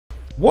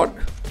What?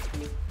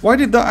 Why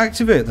did that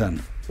activate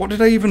then? What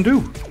did I even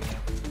do?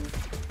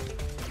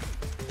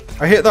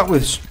 I hit that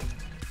with...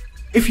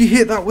 If you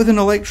hit that with an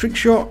electric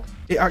shot,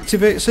 it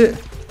activates it?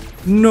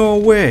 No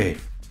way!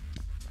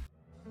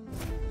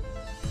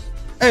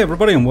 Hey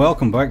everybody and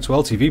welcome back to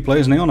LTV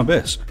Plays Neon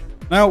Abyss.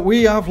 Now,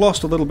 we have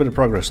lost a little bit of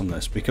progress on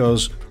this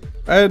because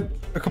I had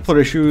a couple of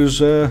issues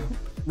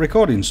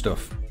recording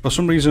stuff. For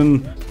some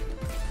reason...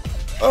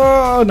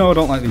 Oh, no, I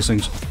don't like these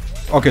things.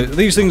 Okay,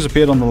 these things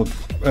appeared on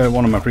the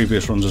one of my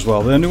previous runs as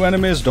well. They're new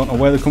enemies, don't know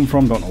where they come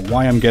from, don't know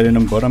why I'm getting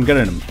them, but I'm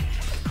getting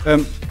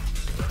them.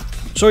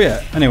 So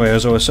yeah, anyway,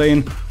 as I was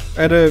saying,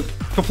 I had a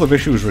couple of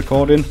issues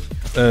recording.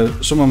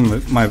 Some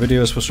of my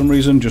videos, for some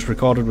reason, just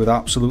recorded with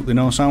absolutely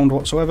no sound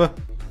whatsoever.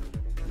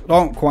 I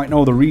don't quite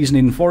know the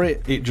reasoning for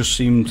it, it just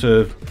seemed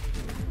to...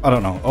 I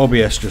don't know,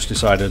 OBS just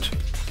decided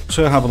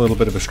to have a little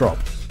bit of a strop.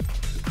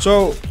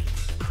 So,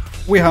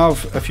 we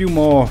have a few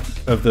more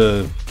of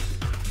the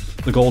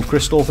gold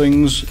crystal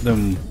things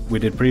than we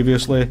did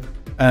previously,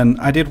 and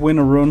I did win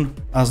a run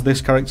as this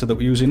character that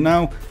we're using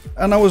now,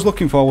 and I was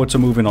looking forward to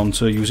moving on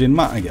to using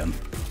Matt again.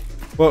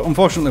 But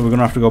unfortunately we're going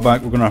to have to go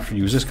back, we're going to have to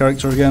use this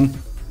character again,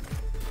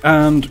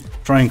 and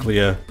try and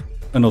clear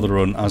another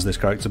run as this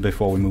character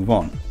before we move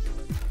on.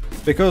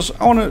 Because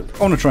I want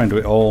to try and do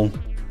it all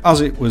as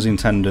it was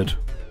intended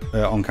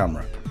on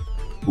camera.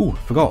 Ooh,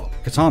 forgot,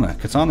 Katana.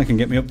 Katana can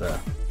get me up there.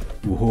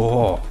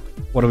 Whoa,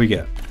 what do we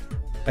get?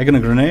 Egg and a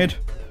grenade?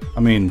 I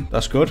mean,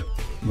 that's good.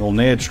 We'll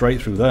nade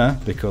straight through there,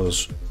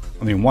 because,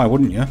 I mean, why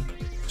wouldn't you?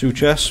 2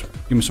 chests,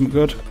 give me something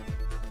good.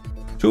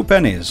 2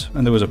 pennies,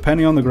 and there was a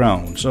penny on the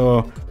ground,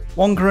 so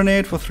 1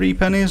 grenade for 3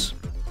 pennies?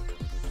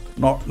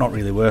 Not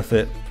really worth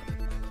it.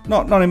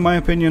 Not in my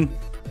opinion.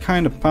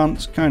 Kind of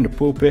pants, kind of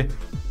poopy.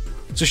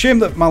 It's a shame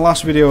that my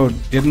last video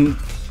didn't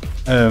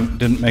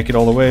make it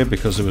all the way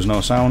because there was no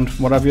sound,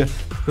 what have you,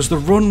 because the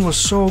run was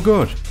so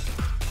good.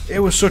 It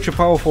was such a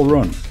powerful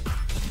run.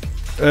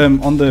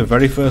 On the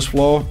very first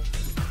floor,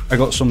 I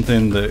got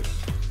something that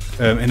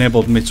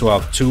enabled me to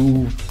have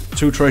two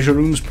treasure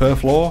rooms per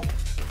floor.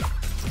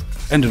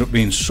 Ended up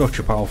being such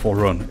a powerful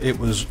run. It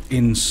was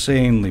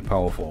insanely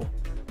powerful.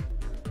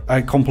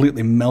 I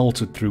completely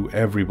melted through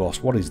every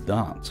boss. What is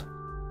that?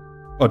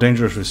 Oh,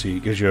 dangerous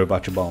receipt gives you a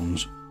batch of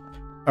bombs.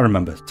 I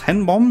remember,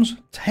 10 bombs?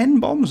 10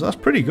 bombs? That's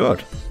pretty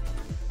good.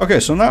 Okay,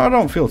 so now I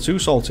don't feel too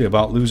salty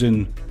about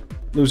losing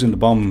the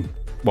bomb,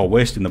 well,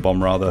 wasting the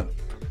bomb rather,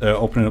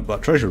 opening up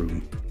that treasure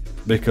room.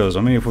 Because,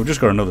 I mean, if we've just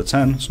got another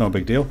 10, it's no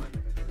big deal.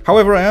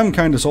 However, I am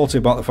kind of salty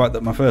about the fact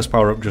that my first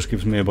power-up just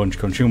gives me a bunch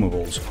of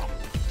consumables.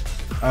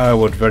 I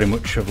would very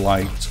much have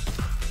liked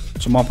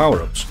some more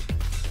power-ups.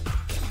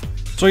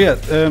 So yeah,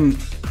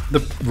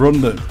 the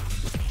run that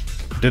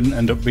didn't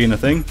end up being a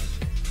thing,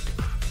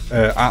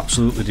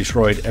 absolutely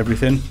destroyed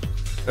everything.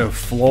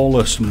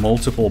 Flawless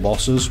multiple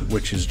bosses,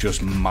 which is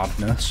just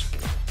madness.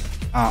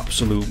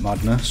 Absolute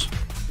madness.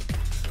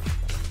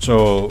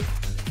 So,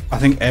 I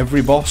think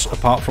every boss,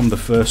 apart from the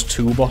first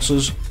 2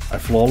 bosses, I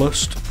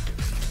flawlessed.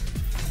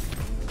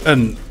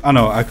 And I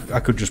know I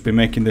could just be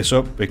making this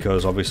up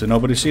because obviously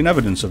nobody's seen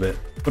evidence of it.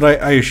 But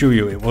I assure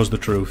you it was the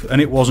truth,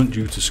 and it wasn't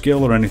due to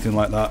skill or anything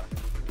like that.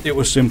 It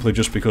was simply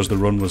just because the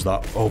run was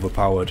that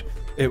overpowered.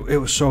 It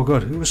was so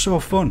good, it was so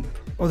fun.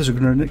 Oh, there's a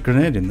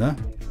grenade in there.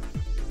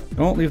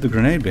 Don't leave the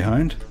grenade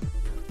behind.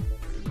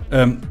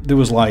 There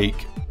was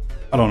like,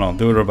 I don't know,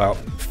 there were about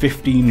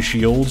 15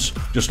 shields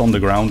just on the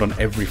ground on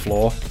every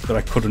floor that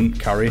I couldn't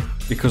carry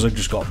because I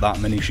just got that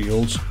many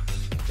shields.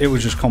 It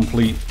was just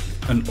complete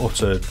and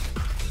utter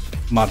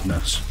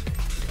madness.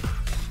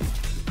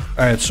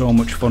 I had so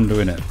much fun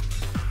doing it.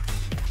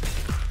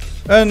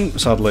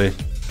 And sadly,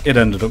 it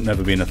ended up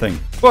never being a thing.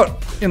 But,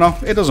 you know,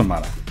 it doesn't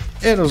matter.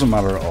 It doesn't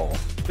matter at all.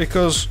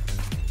 Because,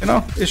 you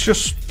know, it's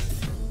just...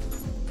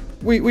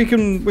 We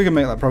can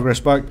make that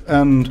progress back,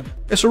 and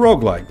it's a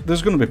roguelike.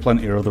 There's going to be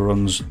plenty of other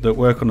runs that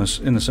work on us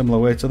in a similar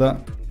way to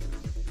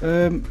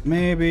that.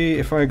 Maybe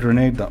if I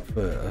grenade that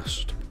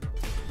first.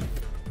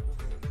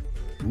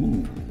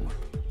 Ooh.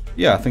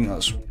 Yeah, I think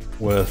that's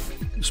worth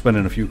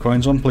spending a few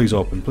coins on. Please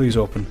open, please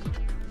open.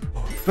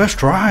 First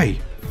try!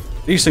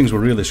 These things were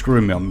really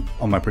screwing me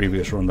on my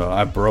previous run though.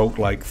 I broke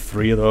like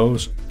 3 of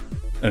those,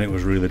 and it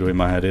was really doing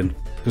my head in.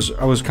 Because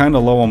I was kind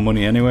of low on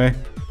money anyway,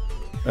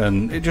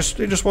 and it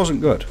just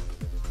wasn't good.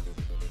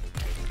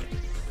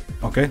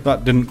 Okay,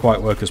 that didn't quite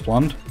work as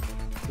planned.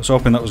 I was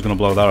hoping that was going to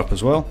blow that up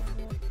as well.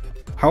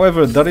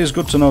 However, that is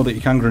good to know that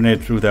you can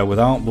grenade through there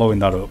without blowing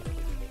that up.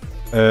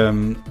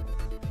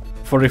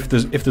 For if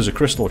there's a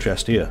crystal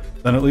chest here,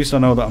 then at least I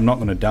know that I'm not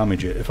going to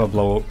damage it if I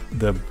blow up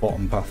the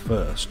bottom path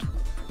first.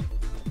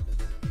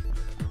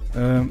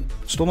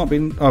 Still not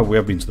been... Oh, we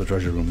have been to the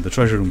treasure room. The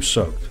treasure room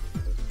sucked.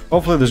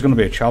 Hopefully there's going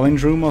to be a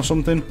challenge room or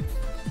something,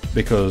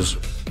 because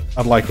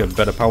I'd like a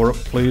better power-up,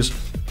 please.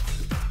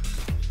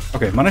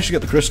 Okay, managed to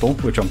get the crystal,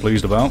 which I'm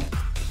pleased about.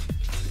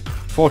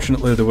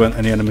 Fortunately, there weren't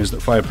any enemies that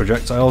fire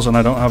projectiles, and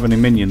I don't have any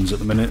minions at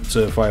the minute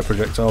to fire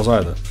projectiles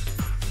either.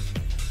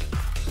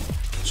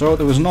 So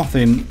there was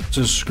nothing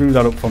to screw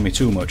that up for me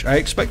too much. I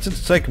expected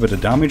to take a bit of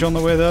damage on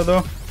the way there,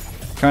 though.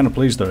 kind of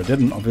pleased that I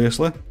didn't,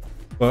 obviously,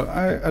 but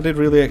I did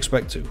really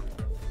expect to.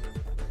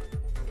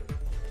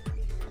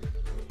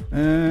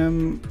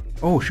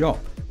 Oh, shop.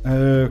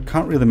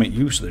 Can't really make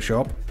use of the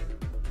shop,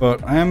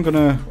 but I am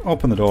gonna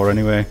open the door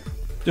anyway,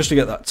 just to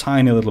get that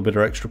tiny little bit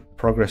of extra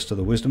progress to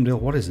the wisdom deal.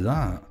 What is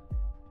that?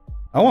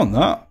 I want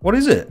that. What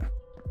is it?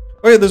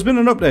 Oh yeah, there's been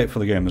an update for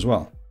the game as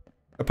well,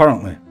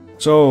 apparently.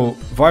 So,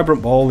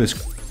 Vibrant Ball is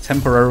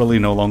temporarily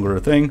no longer a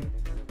thing.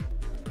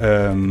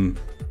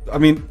 I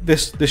mean,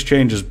 this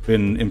change has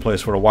been in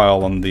place for a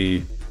while on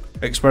the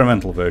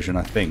experimental version,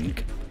 I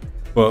think.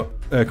 But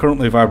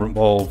currently Vibrant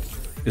Ball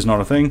is not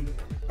a thing.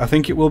 I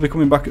think it will be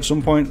coming back at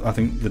some point. I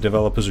think the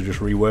developers are just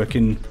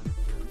reworking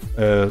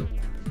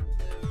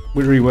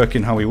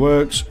how he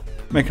works,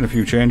 making a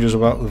few changes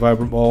about the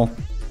Vibrant Ball.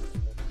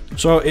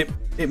 So it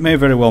may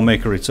very well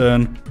make a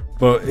return,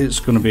 but it's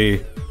going to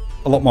be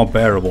a lot more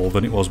bearable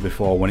than it was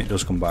before when it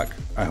does come back,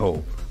 I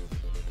hope.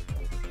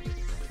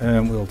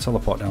 We'll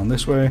teleport down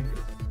this way.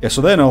 Yeah,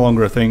 so they're no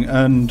longer a thing,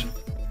 and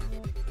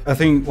I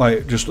think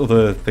like just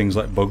other things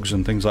like bugs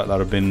and things like that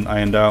have been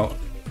ironed out.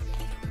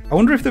 I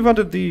wonder if they've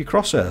added the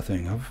crosshair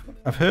thing.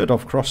 I've heard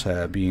of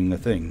crosshair being a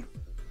thing,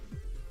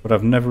 but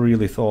I've never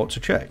really thought to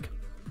check.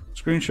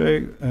 Screen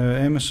shake,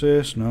 aim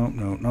assist, no,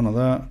 none of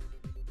that.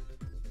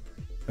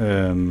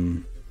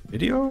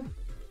 Video?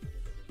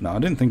 No, I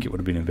didn't think it would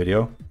have been in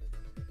video.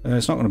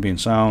 It's not going to be in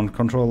sound.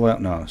 Control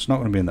layout? No, it's not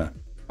going to be in there.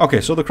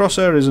 Okay, so the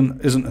crosshair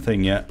isn't a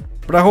thing yet,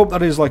 but I hope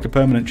that is like a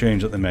permanent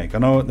change that they make. I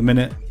know at the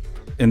minute,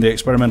 in the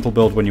experimental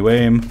build when you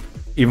aim,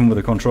 even with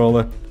a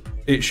controller,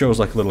 it shows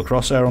like a little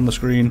crosshair on the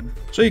screen,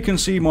 so you can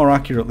see more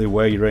accurately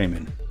where you're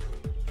aiming.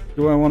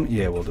 Do I want?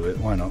 Yeah, we'll do it.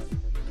 Why not?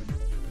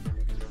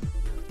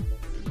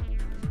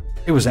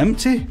 It was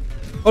empty?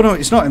 Oh no,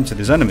 it's not empty,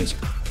 there's enemies.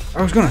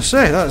 I was going to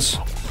say, that's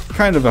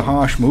kind of a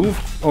harsh move.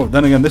 Oh,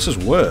 then again, this is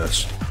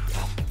worse.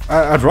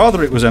 I'd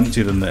rather it was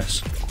empty than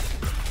this.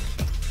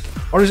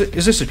 Or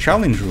is this a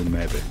challenge room,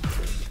 maybe?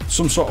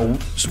 Some sort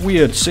of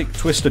weird, sick,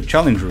 twisted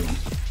challenge room.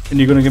 And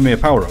you're going to give me a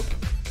power-up.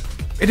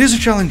 It is a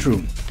challenge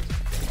room.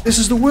 This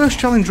is the worst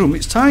challenge room.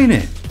 It's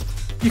tiny.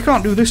 You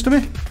can't do this to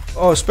me.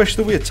 Oh,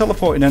 especially the weird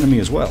teleporting enemy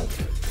as well.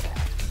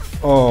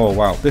 Oh,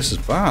 wow. This is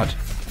bad.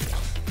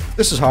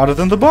 This is harder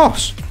than the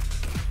boss.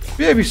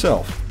 Behave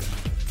yourself.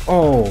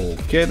 Oh,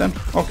 okay then.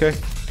 Okay.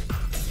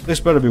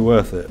 This better be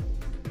worth it.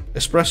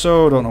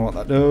 Espresso, don't know what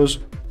that does.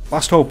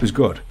 Last Hope is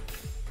good.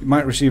 You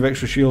might receive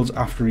extra shields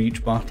after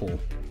each battle.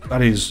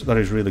 That is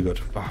really good.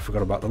 Oh, I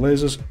forgot about the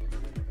lasers.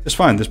 It's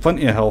fine, there's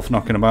plenty of health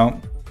knocking about.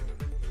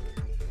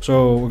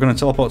 So we're going to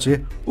teleport to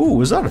here. Ooh,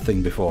 was that a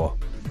thing before?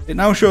 It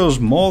now shows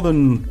more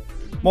than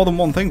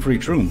one thing for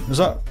each room. Has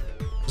that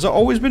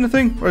always been a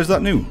thing, or is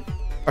that new?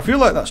 I feel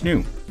like that's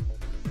new.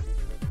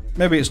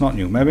 Maybe it's not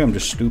new. Maybe I'm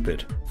just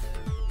stupid.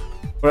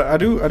 But I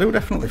do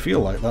definitely feel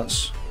like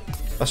that's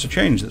a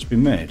change that's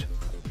been made.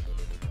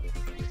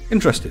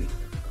 Interesting.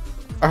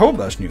 I hope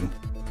that's new.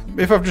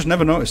 If I've just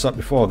never noticed that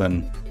before,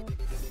 then...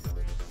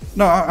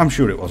 No, I'm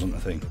sure it wasn't a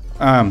thing.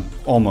 I'm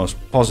almost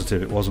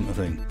positive it wasn't a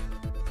thing.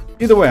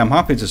 Either way, I'm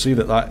happy to see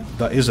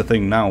that is a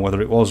thing now,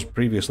 whether it was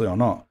previously or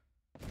not.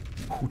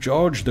 Oh,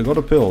 George, the God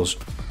of Pills.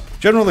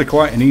 Generally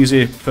quite an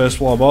easy first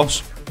floor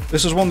boss.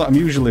 This is one that I'm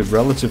usually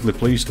relatively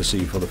pleased to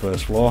see for the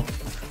first floor.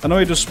 I know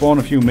he does spawn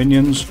a few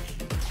minions,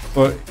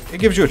 but it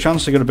gives you a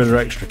chance to get a bit of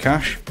extra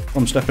cash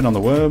from stepping on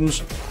the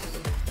worms.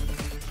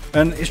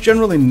 And it's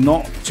generally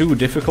not too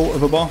difficult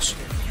of a boss.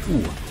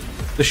 Ooh.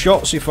 The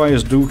shots he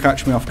fires do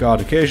catch me off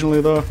guard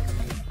occasionally though,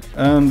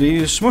 and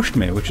he's smushed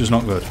me, which is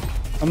not good.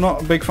 I'm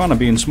not a big fan of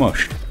being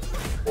smushed.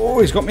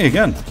 Oh, he's got me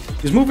again.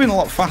 He's moving a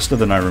lot faster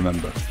than I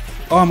remember.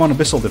 Oh, I'm on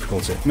Abyssal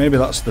difficulty. Maybe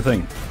that's the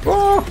thing.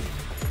 Oh!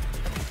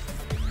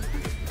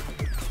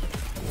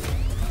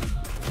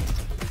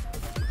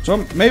 So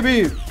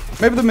maybe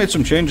they've made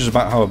some changes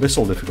about how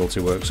Abyssal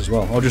difficulty works as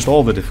well, or just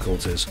all the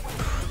difficulties.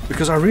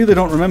 Because I really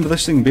don't remember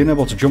this thing being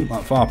able to jump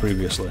that far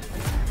previously.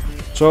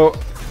 So,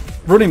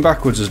 running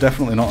backwards is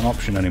definitely not an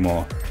option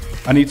anymore.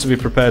 I need to be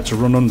prepared to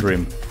run under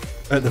him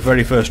at the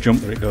very first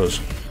jump that it does.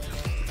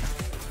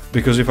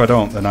 Because if I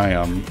don't, then I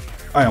am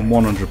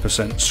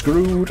 100%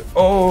 screwed.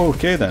 Oh,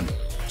 okay then.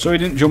 So he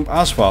didn't jump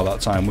as far that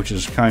time, which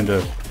is kind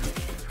of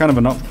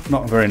a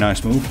not a very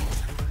nice move.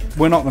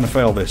 We're not going to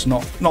fail this.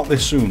 Not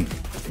this soon.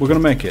 We're going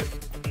to make it.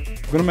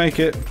 We're going to make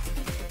it.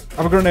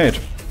 Have a grenade.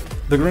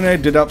 The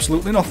grenade did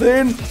absolutely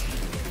nothing.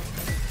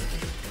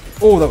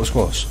 Oh, that was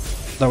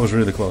close. That was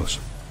really close.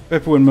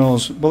 Paper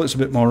windmills, bullets a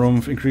bit more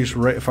oomph, increased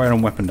rate of fire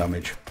and weapon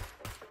damage.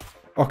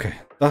 Okay,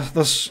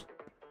 that's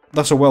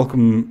a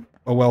welcome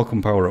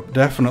power up.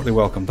 Definitely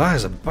welcome.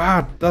 That's a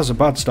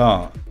bad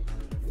start.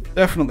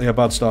 Definitely a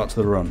bad start to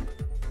the run.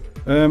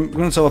 I'm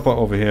gonna teleport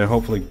over here.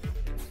 Hopefully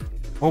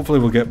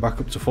we'll get back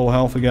up to full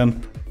health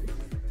again.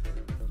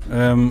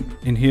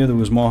 In here there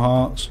was more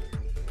hearts.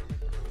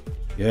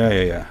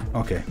 Yeah.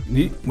 Okay,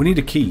 we need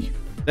a key.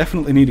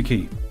 Definitely need a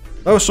key.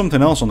 That was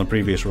something else on the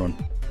previous run.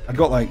 I'd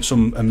got like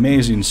some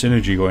amazing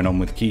synergy going on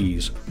with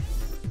keys.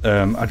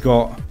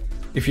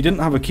 If you didn't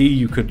have a key,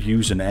 you could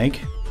use an egg,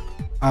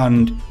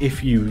 and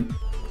if you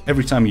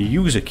every time you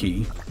use a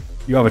key,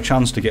 you have a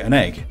chance to get an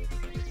egg.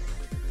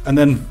 And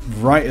then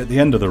right at the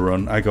end of the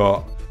run, I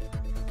got,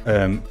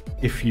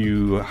 if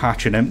you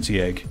hatch an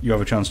empty egg, you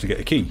have a chance to get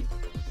a key.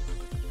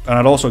 And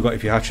I'd also got,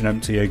 if you hatch an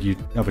empty egg, you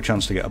have a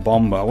chance to get a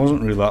bomb, but I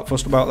wasn't really that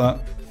fussed about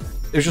that.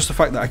 It was just the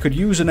fact that I could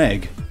use an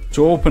egg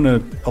to open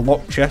a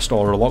locked chest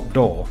or a locked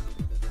door.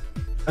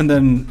 And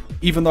then,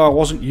 even though I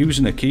wasn't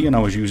using a key and I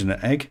was using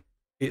an egg,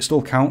 it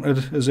still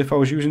counted as if I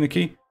was using a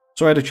key.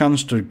 So I had a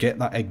chance to get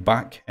that egg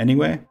back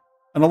anyway.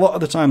 And a lot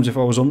of the times, if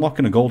I was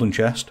unlocking a golden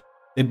chest,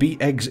 there'd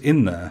be eggs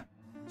in there.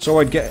 So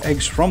I'd get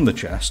eggs from the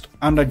chest,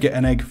 and I'd get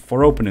an egg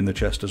for opening the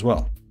chest as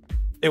well.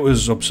 It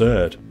was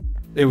absurd.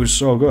 It was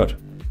so good.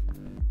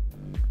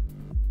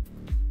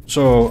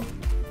 So,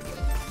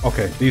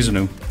 okay, these are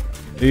new.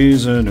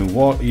 These are new.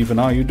 What even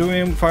are you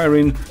doing?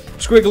 Firing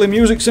squiggly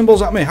music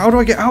symbols at me. How do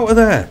I get out of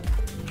there?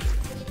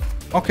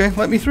 Okay,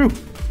 let me through.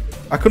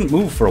 I couldn't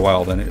move for a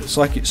while then. It's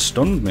like it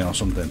stunned me or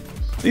something.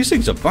 These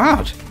things are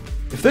bad.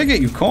 If they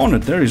get you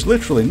cornered, there is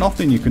literally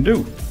nothing you can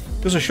do.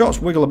 Because the shots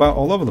wiggle about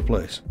all over the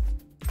place.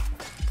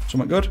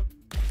 Something good?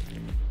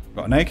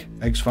 Got an egg.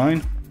 Egg's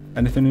fine.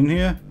 Anything in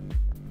here?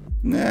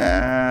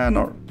 Nah,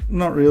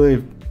 not really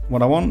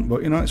what I want,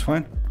 but you know, it's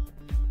fine.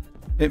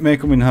 It may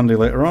come in handy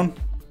later on.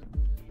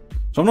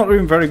 So I'm not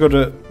doing very good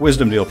at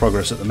wisdom deal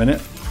progress at the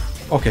minute.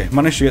 Okay,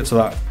 managed to get to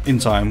that in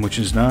time, which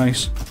is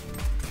nice.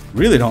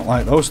 Really don't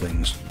like those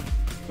things.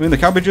 I mean, the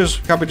cabbages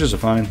are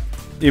fine.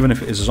 Even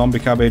if it is a zombie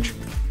cabbage,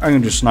 I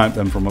can just snipe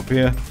them from up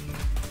here.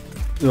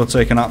 It'll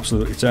take an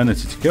absolute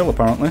eternity to kill,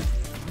 apparently.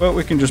 But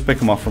we can just pick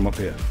them off from up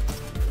here.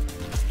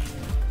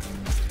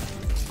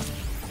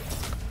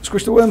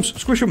 Squish the worms!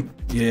 Squish them!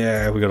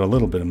 Yeah, we got a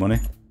little bit of money.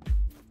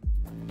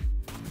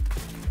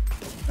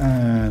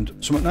 And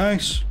something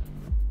nice.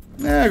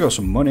 Yeah, I got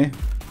some money.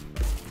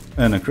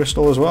 And a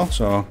crystal as well,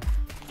 so...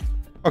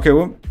 Okay,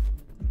 well,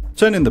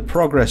 turning the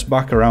progress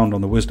back around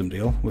on the wisdom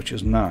deal, which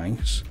is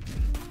nice.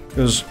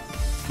 Because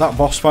that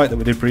boss fight that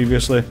we did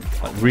previously,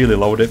 like, really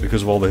lowered it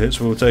because of all the hits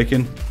we were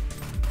taking.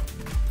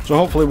 So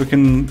hopefully we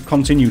can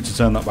continue to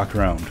turn that back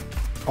around.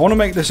 I want to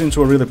make this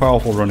into a really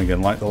powerful run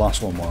again, like the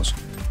last one was.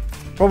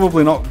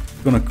 Probably not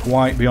going to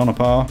quite be on a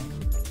par.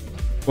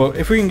 But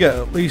if we can get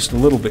at least a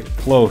little bit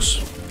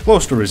close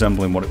to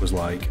resembling what it was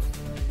like,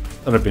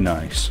 that'd be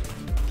nice.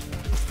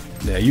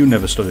 Yeah, you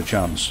never stood a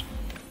chance.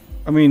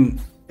 I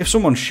mean, if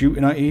someone's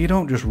shooting at you, you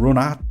don't just run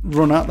at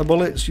the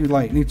bullets. You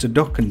like need to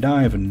duck and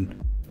dive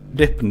and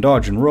dip and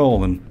dodge and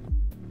roll and,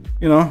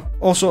 you know,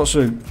 all sorts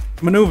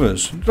of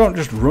maneuvers. Don't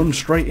just run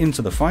straight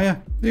into the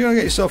fire. You're gonna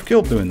get yourself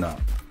killed doing that.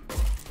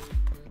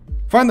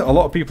 I find that a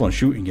lot of people in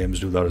shooting games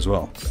do that as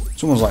well.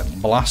 Someone's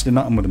like blasting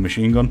at them with a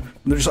machine gun,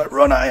 and they're just like,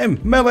 run at him,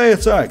 melee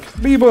attack,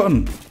 B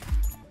button.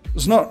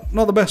 It's not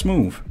the best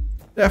move.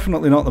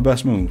 Definitely not the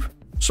best move.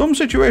 Some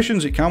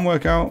situations it can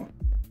work out,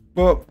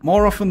 but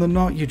more often than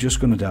not, you're just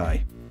gonna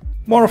die.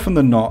 More often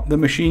than not, the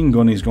machine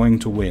gun is going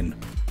to win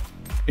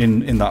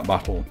in that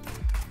battle.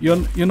 You're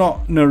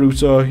not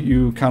Naruto,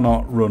 you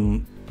cannot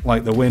run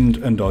like the wind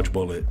and dodge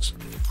bullets.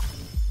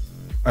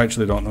 I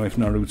actually don't know if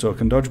Naruto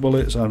can dodge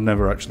bullets. I've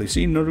never actually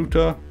seen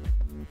Naruto.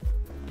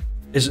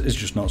 It's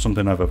just not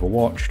something I've ever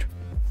watched.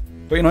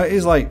 But you know, it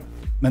is like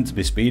meant to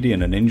be speedy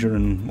and a ninja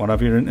and what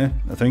have you, isn't it?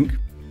 I think,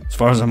 as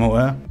far as I'm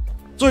aware.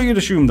 So you'd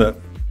assume that,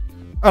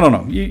 I don't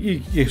know,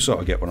 you sort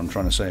of get what I'm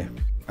trying to say.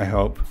 I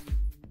hope.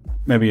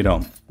 Maybe you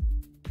don't.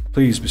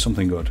 Please be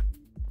something good.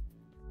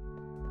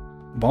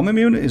 Bomb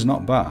immunity is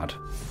not bad.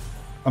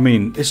 I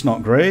mean, it's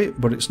not great,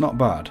 but it's not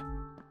bad.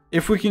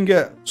 If we can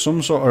get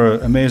some sort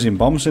of amazing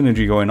bomb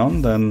synergy going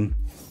on, then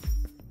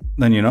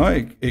you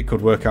know, it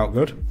could work out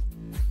good.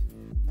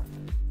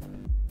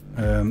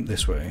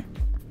 This way.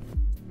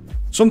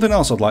 Something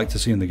else I'd like to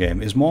see in the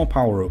game is more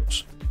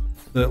power-ups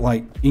that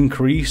like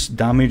increase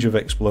damage of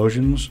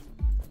explosions.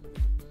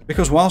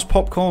 Because whilst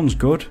popcorn's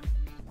good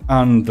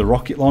and the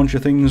rocket launcher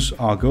things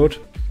are good,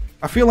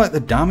 I feel like the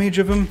damage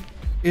of them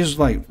is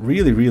like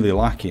really, really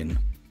lacking.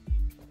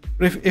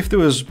 But if there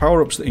was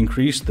power-ups that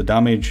increased the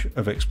damage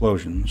of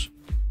explosions,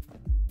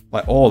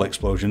 like all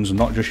explosions and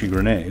not just your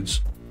grenades,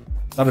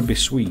 that'd be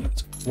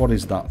sweet. What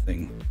is that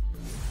thing?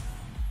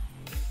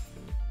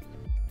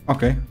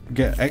 Okay,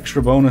 get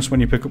extra bonus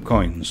when you pick up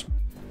coins.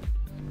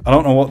 I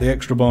don't know what the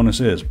extra bonus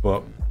is,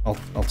 but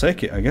I'll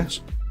take it, I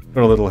guess.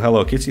 Got a little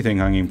Hello Kitty thing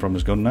hanging from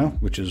his gun now,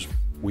 which is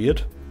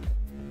weird.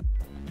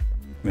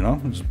 You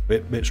know, it's a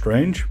bit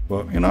strange,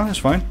 but you know, it's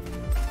fine.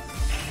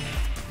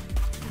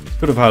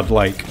 Could have had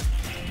like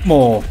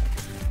more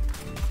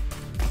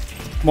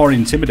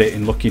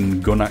intimidating looking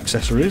gun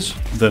accessories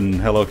than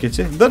Hello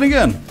Kitty. Then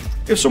again,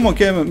 if someone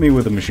came at me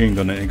with a machine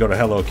gun and it got a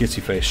Hello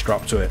Kitty face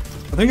strapped to it,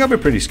 I think I'd be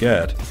pretty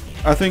scared.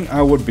 I think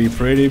I would be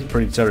pretty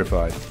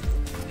terrified.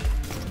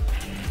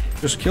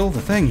 Just kill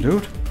the thing,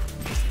 dude.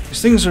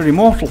 These things are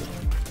immortal.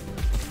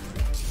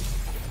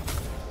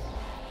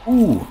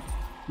 Ooh,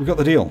 we got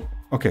the deal.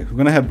 Okay, we're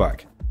gonna head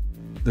back.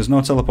 There's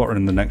no teleporter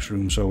in the next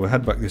room, so we'll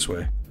head back this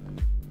way.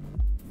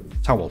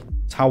 Towel.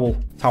 Towel.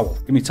 Towel.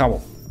 Give me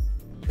towel.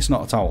 It's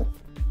not a towel.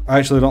 I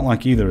actually don't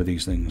like either of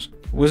these things.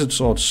 Wizard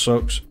sword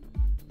sucks.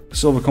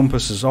 Silver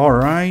compass is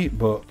alright,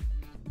 but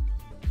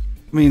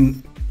I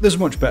mean, there's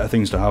much better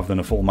things to have than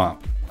a full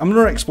map. I'm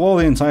going to explore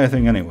the entire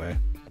thing anyway.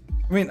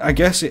 I mean, I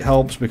guess it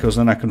helps because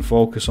then I can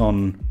focus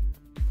on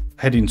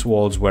heading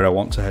towards where I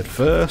want to head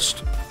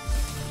first.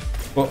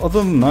 But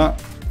other than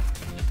that,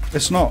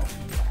 it's not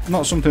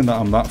something that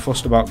I'm that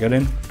fussed about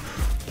getting.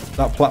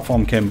 That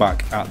platform came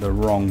back at the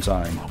wrong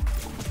time.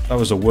 That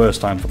was the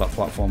worst time for that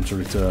platform to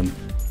return.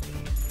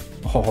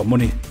 Oh,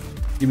 money.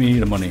 Give me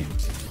the money.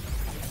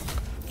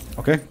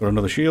 Okay, got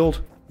another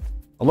shield.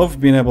 I love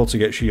being able to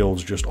get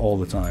shields just all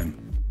the time.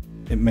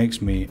 It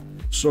makes me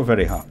so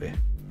very happy.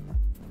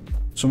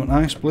 Something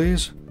nice,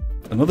 please.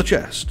 Another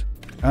chest.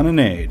 And a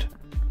nade.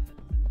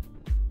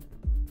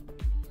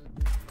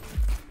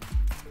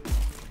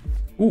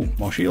 Ooh,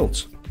 more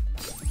shields.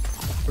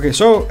 Okay,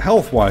 so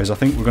health-wise, I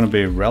think we're going to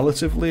be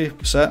relatively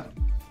set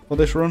for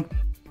this run.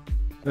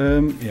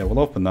 Yeah, we'll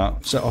open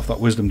that. Set off that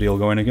wisdom deal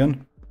going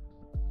again.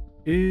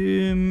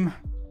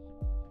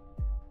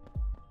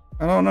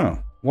 I don't know.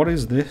 What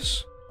is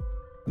this?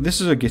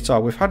 This is a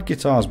guitar. We've had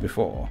guitars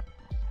before.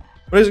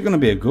 But is it going to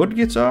be a good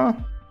guitar?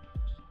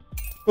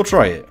 We'll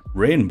try it.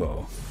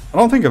 Rainbow. I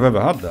don't think I've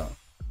ever had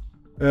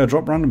that.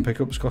 Drop random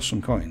pickups, cost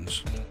some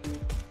coins.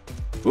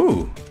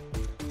 Ooh.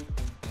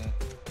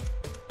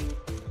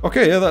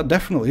 Okay, yeah, that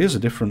definitely is a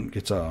different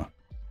guitar.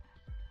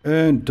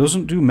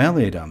 Doesn't do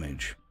melee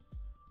damage.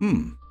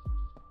 I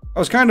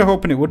was kind of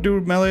hoping it would do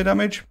melee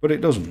damage, but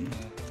it doesn't.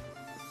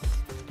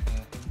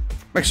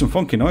 Makes some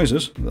funky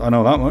noises, I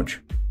know that much.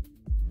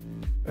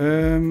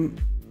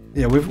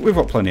 Yeah, we've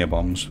got plenty of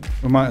bombs.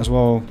 We might as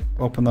well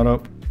open that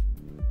up.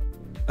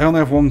 I only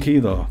have one key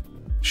though.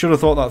 Should have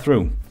thought that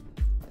through.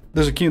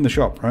 There's a key in the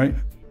shop, right?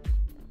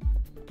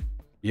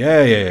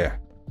 Yeah.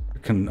 I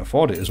can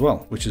afford it as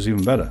well, which is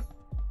even better.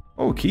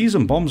 Oh, keys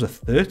and bombs are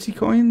 30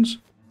 coins?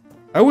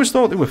 I always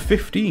thought they were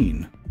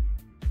 15.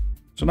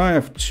 So now I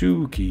have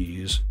 2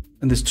 keys,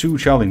 and there's 2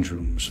 challenge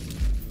rooms.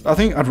 I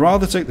think I'd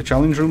rather take the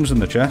challenge rooms than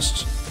the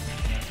chests.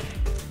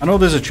 I know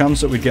there's a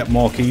chance that we'd get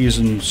more keys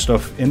and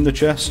stuff in the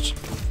chests,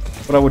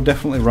 but I would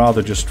definitely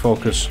rather just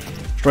focus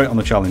straight on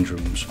the challenge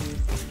rooms.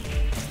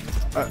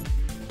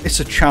 It's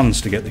a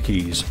chance to get the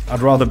keys.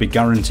 I'd rather be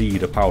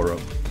guaranteed a power-up.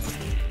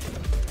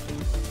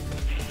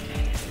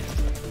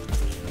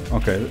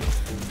 Okay,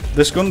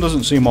 this gun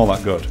doesn't seem all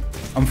that good.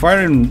 I'm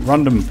firing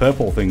random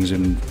purple things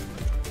in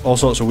all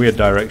sorts of weird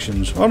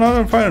directions. Oh no,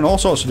 I'm firing all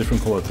sorts of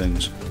different coloured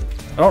things.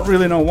 I don't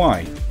really know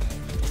why.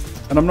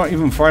 And I'm not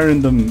even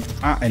firing them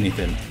at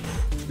anything.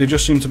 They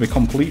just seem to be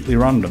completely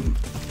random.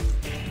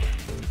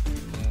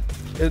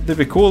 It'd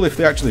be cool if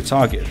they actually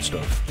targeted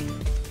stuff,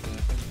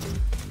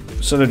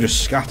 instead of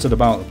just scattered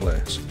about the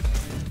place.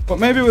 But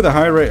maybe with a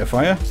high rate of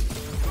fire,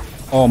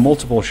 or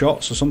multiple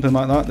shots or something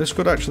like that, this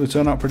could actually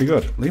turn out pretty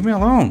good. Leave me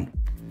alone.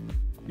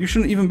 You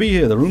shouldn't even be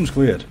here, the room's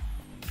cleared.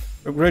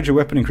 Upgrade your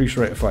weapon, increase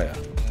rate of fire.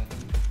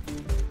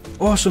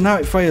 Oh, so now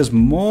it fires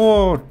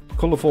more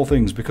colourful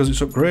things because it's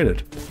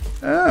upgraded.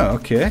 Oh,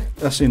 okay.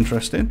 That's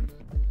interesting.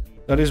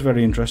 That is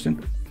very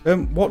interesting.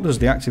 What does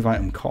the active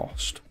item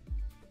cost?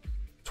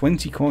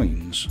 20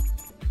 coins.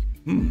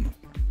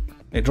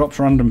 It drops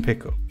random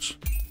pickups.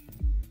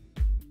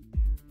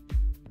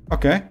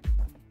 Okay.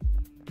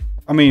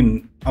 I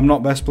mean, I'm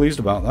not best pleased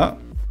about that,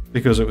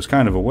 because it was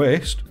kind of a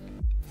waste.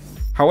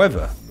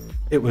 However,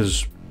 it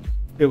was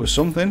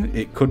something.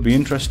 It could be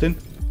interesting.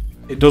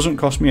 It doesn't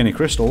cost me any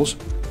crystals.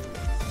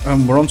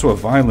 We're onto a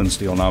violence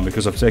deal now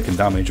because I've taken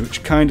damage,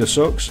 which kind of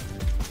sucks.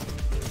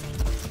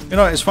 You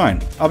know, it's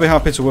fine. I'll be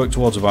happy to work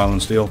towards a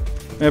violence deal.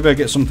 Maybe I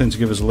get something to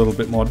give us a little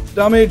bit more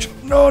damage.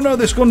 No,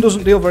 this gun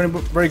doesn't deal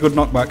very good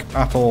knockback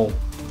at all.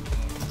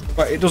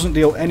 But it doesn't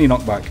deal any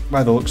knockback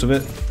by the looks of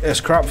it.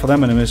 It's crap for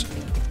them enemies.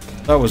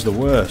 That was the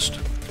worst.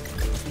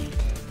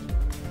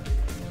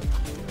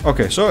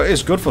 Okay, so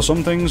it's good for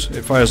some things.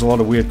 It fires a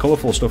lot of weird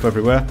colourful stuff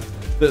everywhere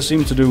that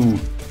seem to do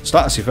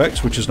status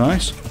effects, which is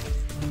nice.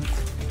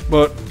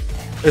 But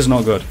it's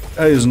not good.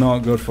 It is not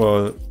good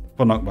for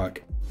knockback.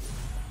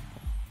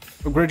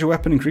 Upgrade your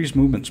weapon, increase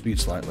movement speed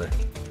slightly.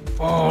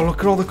 Oh, look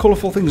at all the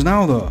colourful things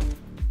now, though.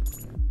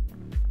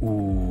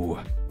 Ooh.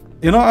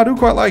 You know, I do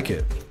quite like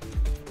it.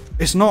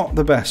 It's not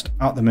the best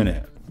at the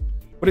minute,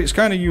 but it's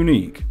kind of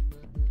unique.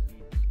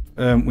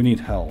 We need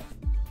health.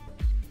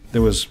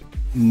 There was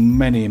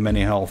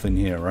many health in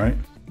here, right?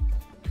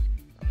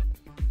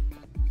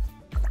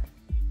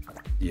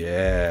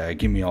 Yeah,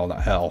 give me all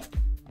that health.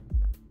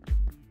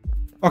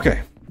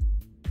 Okay.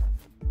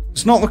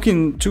 It's not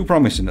looking too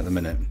promising at the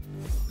minute.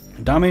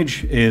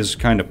 Damage is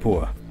kind of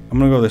poor. I'm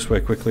going to go this way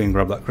quickly and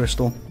grab that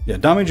crystal. Yeah,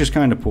 damage is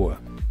kind of poor.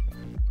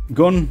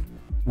 Gun,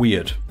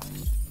 weird.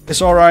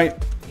 It's alright,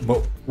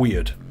 but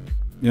weird.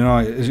 You know,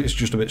 it's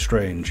just a bit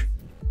strange.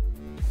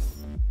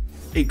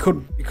 It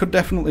could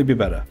definitely be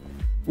better.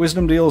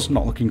 Wisdom deals,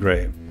 not looking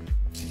great.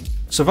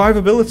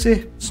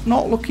 Survivability, it's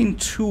not looking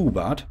too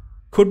bad.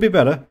 Could be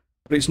better,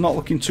 but it's not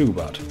looking too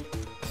bad.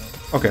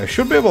 Okay, I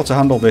should be able to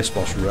handle this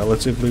boss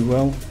relatively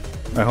well,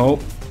 I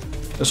hope.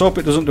 Let's hope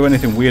it doesn't do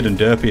anything weird and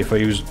derpy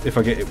if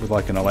I get it with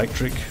like an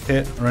electric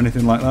hit or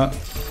anything like that.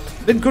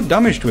 Did good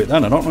damage to it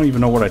then. I don't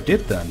even know what I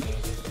did then.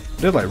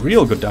 I did like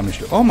real good damage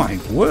to it. Oh my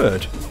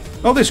word.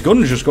 Oh, this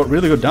gun's just got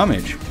really good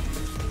damage.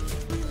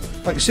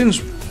 Like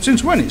since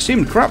when? It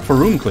seemed crap for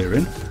room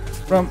clearing.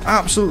 But I'm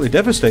absolutely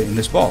devastating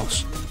this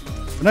boss.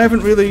 And I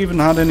haven't really even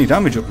had any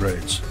damage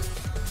upgrades.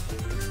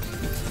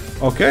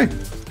 Okay.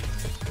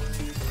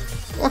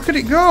 Look at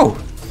it go.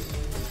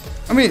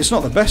 I mean, it's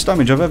not the best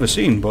damage I've ever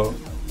seen, but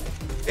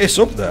it's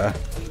up there.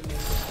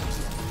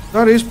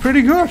 That is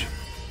pretty good.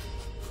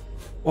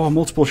 Oh,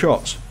 multiple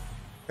shots.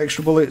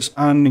 Extra bullets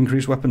and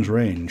increased weapons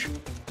range.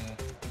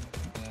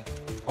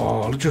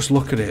 Oh, just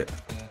look at it.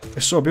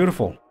 It's so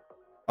beautiful.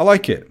 I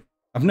like it.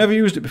 I've never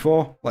used it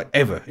before, like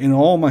ever, in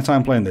all my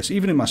time playing this.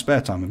 Even in my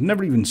spare time, I've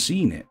never even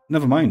seen it.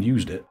 Never mind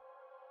used it.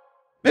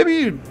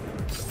 Maybe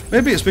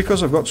it's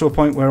because I've got to a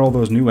point where all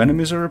those new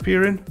enemies are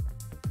appearing.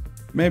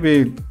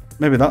 Maybe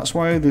that's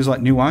why there's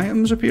like new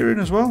items appearing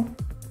as well.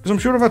 Because I'm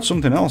sure I've had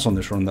something else on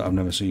this run that I've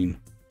never seen.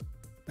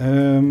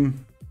 No,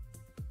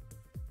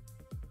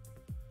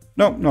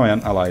 I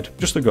ain't. I lied.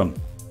 Just the gun.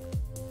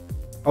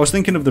 I was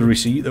thinking of the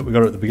receipt that we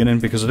got at the beginning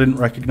because I didn't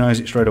recognise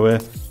it straight away.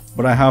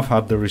 But I have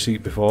had the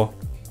receipt before.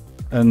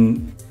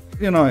 And,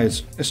 you know,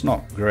 it's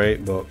not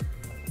great, but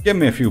give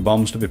me a few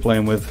bombs to be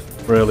playing with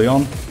for early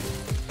on.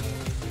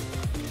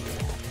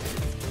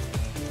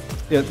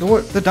 Yeah,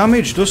 the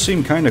damage does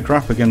seem kind of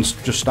crap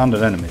against just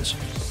standard enemies.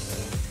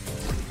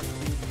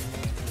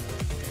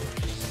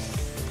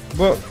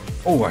 But,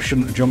 oh, I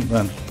shouldn't have jumped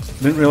then.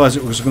 I didn't realise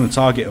it was going to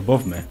target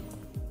above me.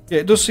 Yeah,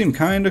 it does seem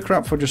kind of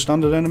crap for just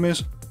standard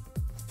enemies.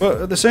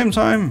 But at the same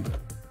time,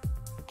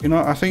 you know,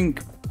 I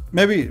think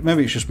maybe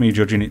it's just me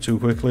judging it too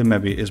quickly,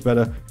 maybe it is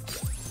better.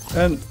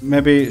 And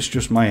maybe it's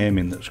just my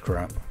aiming that's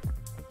crap.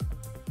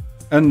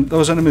 And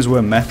those enemies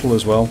were metal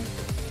as well.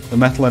 The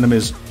metal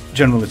enemies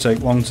generally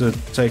take long to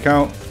take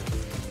out.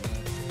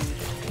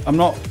 I'm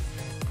not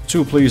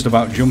too pleased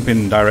about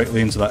jumping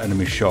directly into that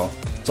enemy's shot.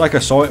 It's like I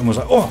saw it and was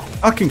like, oh,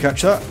 I can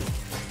catch that.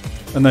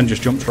 And then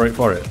just jumped straight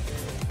for it.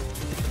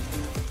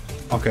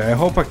 Okay, I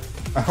hope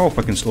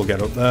I can still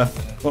get up there.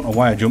 Don't know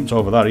why I jumped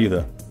over that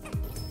either.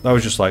 That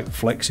was just like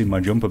flexing my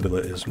jump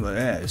abilities. Like,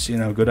 yeah, see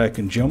how good I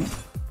can jump?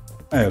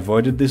 I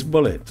avoided this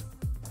bullet.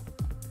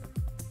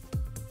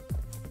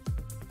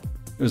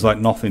 It was like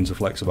nothing to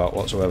flex about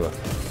whatsoever.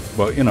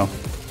 But, you know.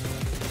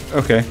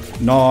 Okay,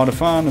 not a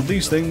fan of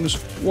these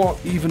things. What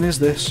even is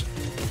this?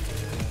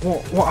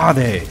 What are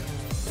they?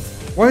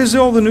 Why is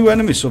there all the new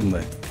enemies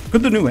suddenly?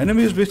 Could the new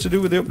enemies be to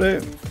do with the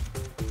update?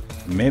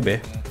 Maybe.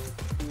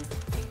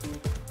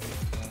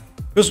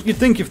 Because you'd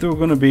think if there were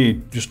going to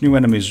be just new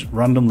enemies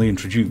randomly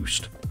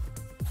introduced,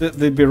 that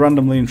they'd be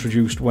randomly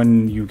introduced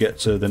when you get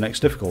to the next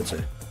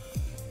difficulty.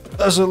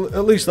 At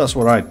least that's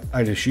what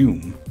I'd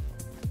assume.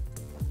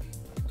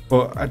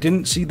 But I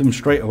didn't see them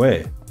straight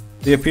away.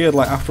 They appeared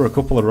like after a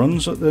couple of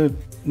runs at the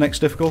next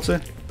difficulty.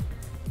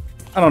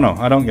 I don't know,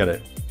 I don't get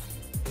it.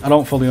 I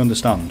don't fully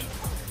understand.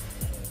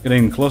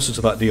 Getting closer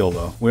to that deal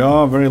though. We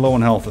are very low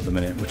on health at the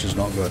minute, which is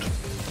not good.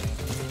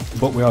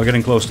 But we are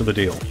getting close to the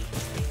deal.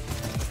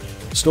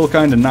 Still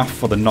kind of naff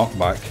for the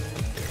knockback,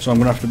 so I'm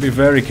going to have to be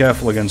very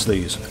careful against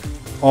these.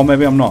 Or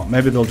maybe I'm not.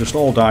 Maybe they'll just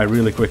all die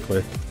really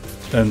quickly,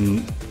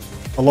 and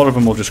a lot of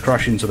them will just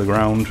crash into the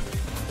ground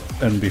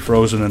and be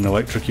frozen and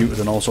electrocuted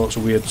and all sorts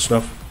of weird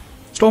stuff.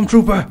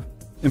 Stormtrooper!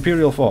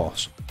 Imperial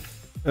Force.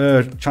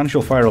 Chance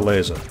you'll fire a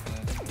laser.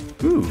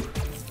 Ooh.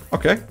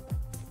 Okay.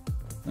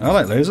 I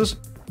like lasers.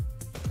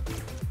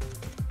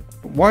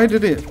 Why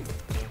did it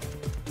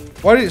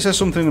say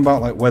something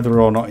about like whether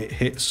or not it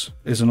hits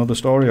is another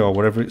story or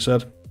whatever it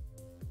said?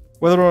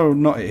 Whether or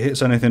not it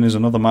hits anything is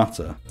another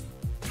matter.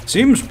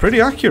 Seems pretty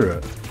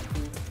accurate.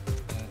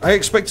 I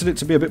expected it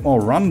to be a bit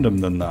more random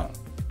than that.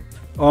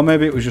 Or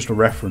maybe it was just a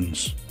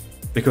reference.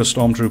 Because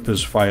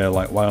stormtroopers fire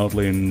like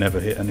wildly and never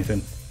hit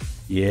anything.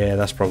 Yeah,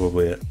 that's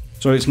probably it.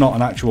 So it's not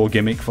an actual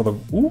gimmick for the...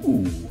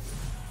 Ooh.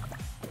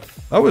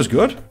 That was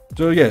good.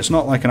 So yeah, it's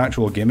not like an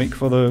actual gimmick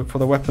for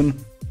the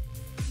weapon.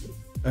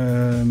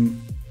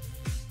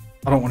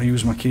 I don't want to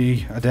use my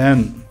key. I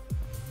daren't.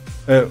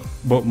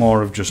 But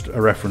more of just a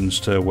reference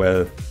to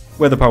where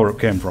the power-up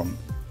came from.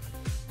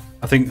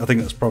 I think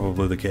that's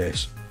probably the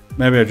case.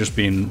 Maybe I've just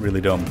been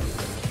really dumb.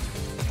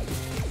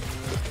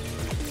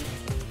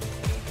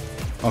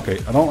 Okay,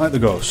 I don't like the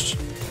ghosts.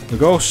 The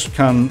ghosts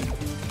can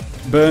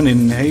burn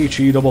in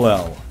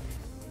HELL.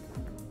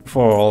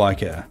 For all I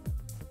care.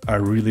 I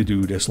really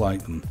do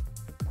dislike them.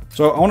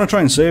 So I want to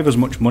try and save as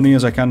much money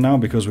as I can now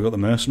because we've got the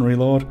mercenary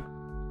lord.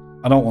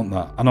 I don't want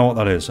that. I know what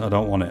that is. I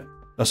don't want it.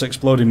 That's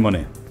exploding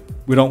money.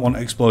 We don't want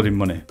exploding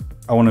money.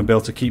 I want to be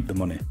able to keep the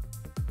money.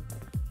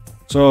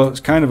 So it's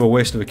kind of a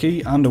waste of a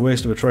key and a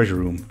waste of a treasure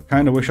room.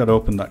 Kind of wish I'd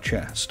opened that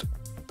chest.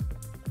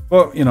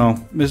 But, you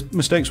know,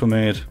 mistakes were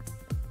made.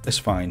 It's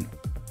fine.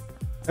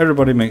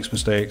 Everybody makes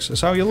mistakes.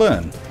 It's how you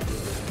learn.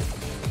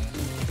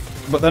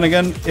 But then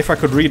again, if I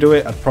could redo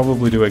it, I'd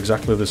probably do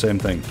exactly the same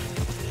thing.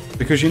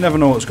 Because you never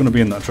know what's going to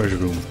be in that treasure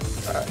room.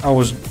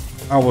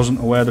 I wasn't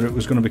aware that it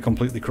was going to be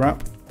completely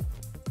crap.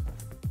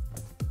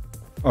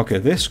 Okay,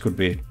 this could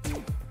be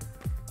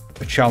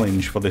a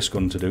challenge for this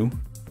gun to do.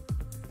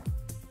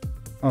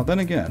 Oh, then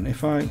again,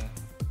 if I...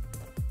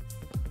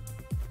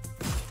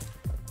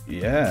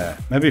 Yeah,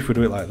 maybe if we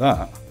do it like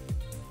that.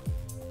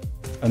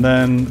 And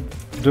then,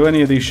 do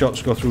any of these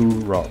shots go through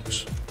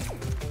rocks?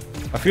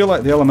 I feel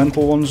like the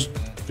elemental ones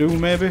do,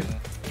 maybe?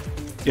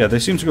 Yeah, they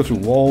seem to go through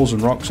walls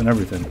and rocks and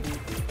everything.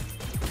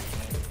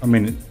 I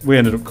mean, we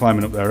ended up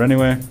climbing up there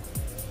anyway.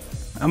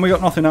 And we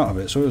got nothing out of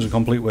it, so it was a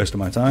complete waste of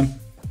my time.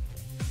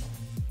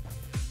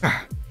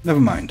 Ah, never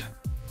mind.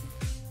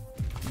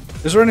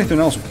 Is there anything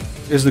else?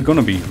 Is there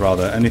gonna be,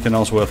 rather, anything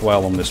else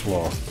worthwhile on this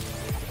floor?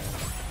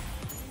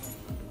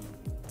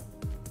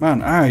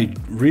 Man, I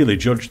really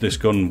judged this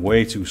gun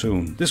way too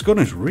soon. This gun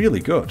is really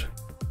good.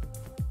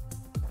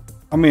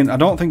 I mean, I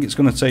don't think it's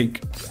gonna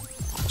take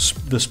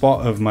the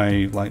spot of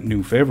my like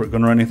new favorite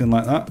gun or anything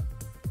like that,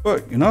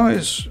 but you know,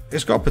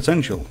 it's got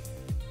potential.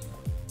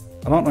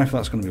 I don't know if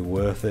that's gonna be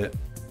worth it.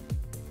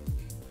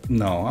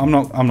 No, I'm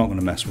not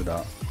gonna mess with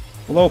that.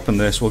 We'll open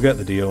this. We'll get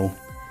the deal.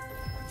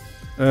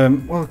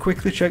 Well,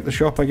 quickly check the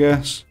shop, I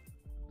guess.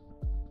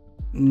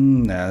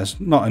 Nah,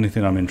 there's not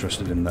anything I'm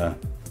interested in there.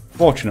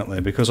 Fortunately,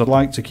 because I'd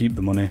like to keep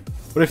the money.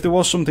 But if there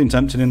was something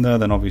tempting in there,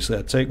 then obviously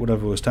I'd take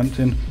whatever was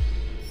tempting.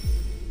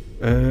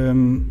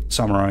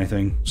 Samurai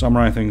thing.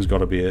 Samurai thing's got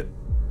to be it.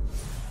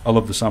 I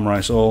love the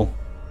samurai soul.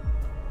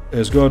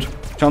 It's good.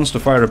 Chance to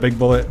fire a big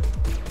bullet.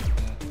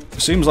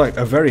 It seems like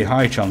a very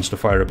high chance to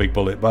fire a big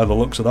bullet by the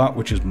looks of that,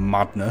 which is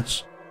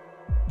madness.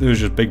 There's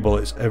just big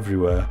bullets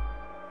everywhere.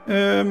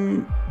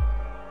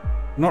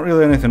 Not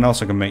really anything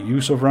else I can make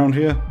use of around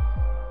here.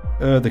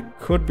 There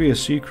could be a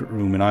secret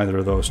room in either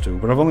of those two,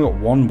 but I've only got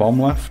one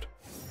bomb left.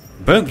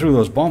 Burnt through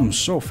those bombs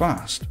so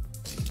fast.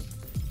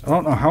 I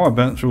don't know how I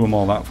burnt through them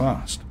all that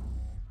fast.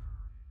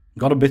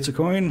 Got a bit of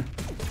coin.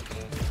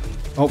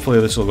 Hopefully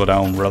this will go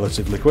down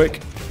relatively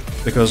quick,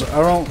 because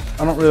I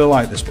don't really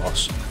like this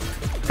boss.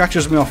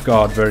 Catches me off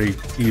guard very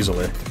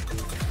easily.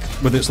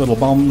 With its little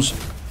bombs,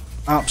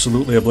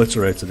 absolutely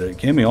obliterated it.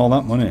 Gave me all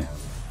that money.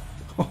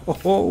 Ho ho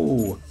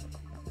ho!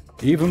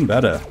 Even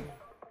better.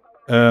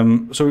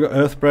 So we got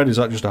earth bread. Is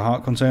that just a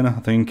heart container? I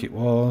think it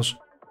was.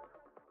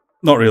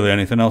 Not really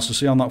anything else to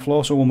see on that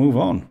floor, so we'll move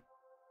on.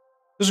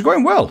 This is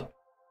going well.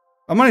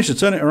 I managed to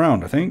turn it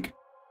around, I think.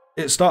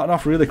 It started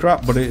off really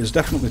crap, but it is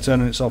definitely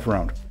turning itself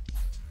around.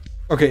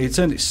 Okay, it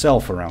turned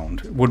itself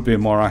around. It would be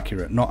more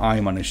accurate. Not I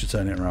managed to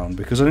turn it around,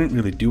 because I didn't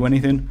really do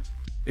anything.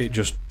 It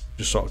just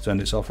sort of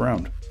turned itself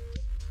around.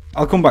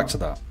 I'll come back to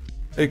that.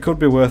 It could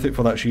be worth it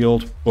for that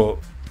shield, but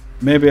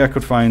maybe I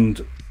could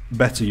find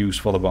better use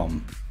for the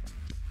bomb.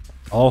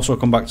 I'll also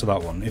come back to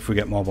that one if we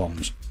get more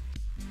bombs.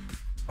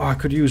 Oh, I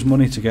could use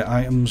money to get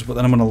items, but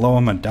then I'm going to lower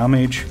my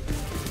damage.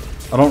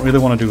 I don't really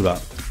want to do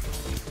that.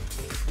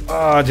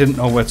 Oh, I didn't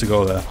know where to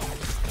go there.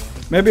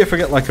 Maybe if I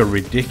get like a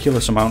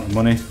ridiculous amount of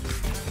money,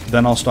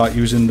 then I'll start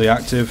using the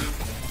active.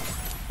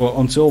 But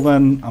until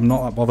then, I'm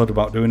not that bothered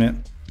about doing it.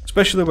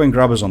 Especially when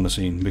Grabber's on the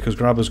scene, because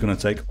Grabber's going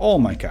to take all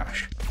my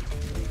cash.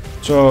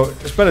 So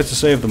it's better to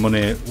save the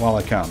money while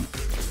I can.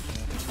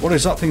 What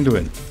is that thing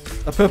doing?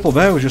 That purple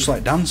bear was just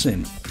like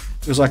dancing.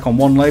 He was like on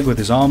one leg with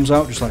his arms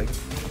out, just like,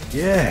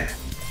 yeah.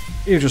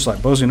 He was just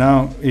like buzzing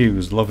out. He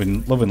was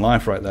loving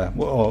life right there.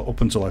 Well,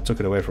 up until I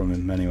took it away from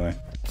him anyway.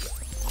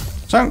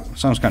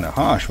 Sounds kind of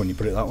harsh when you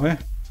put it that way.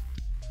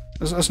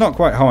 That's not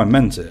quite how I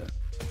meant it.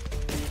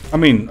 I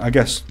mean, I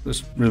guess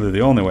that's really the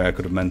only way I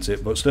could have meant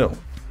it, but still.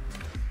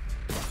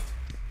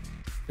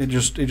 It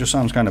just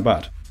sounds kind of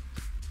bad.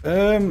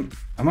 Am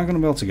I going to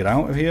be able to get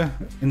out of here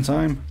in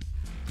time?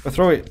 If I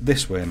throw it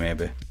this way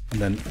maybe,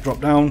 and then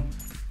drop down.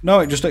 No,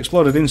 it just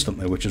exploded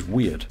instantly, which is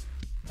weird.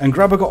 And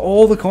Grabber got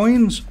all the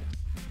coins?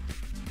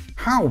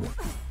 How?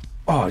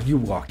 Oh,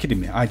 you are kidding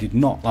me. I did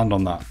not land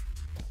on that.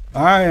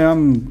 I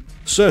am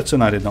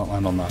certain I did not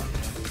land on that.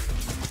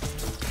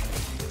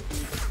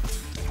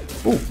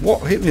 Oh, what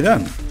hit me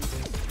then?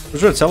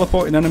 Was there a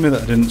teleporting enemy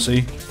that I didn't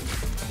see?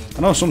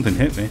 I know something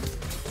hit me.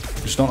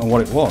 Just don't know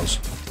what it was.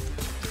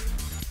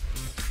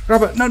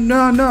 Grabber!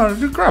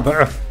 No,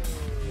 Grabber!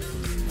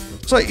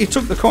 It's like he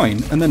took the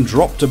coin and then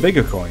dropped a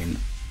bigger coin.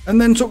 And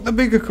then took the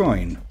bigger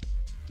coin.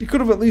 He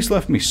could have at least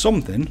left me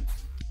something.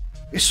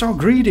 He's so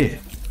greedy.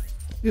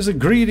 He's the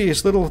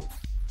greediest little...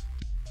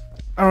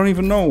 I don't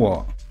even know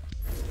what.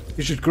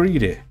 He's just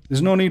greedy.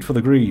 There's no need for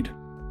the greed.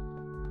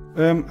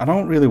 I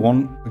don't really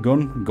want a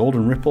gun.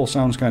 Golden Ripple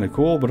sounds kind of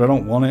cool, but I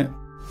don't want it.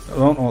 I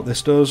don't know what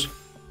this does.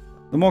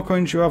 The more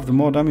coins you have, the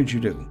more damage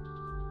you do.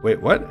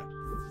 Wait, what?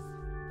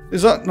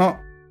 Is that not...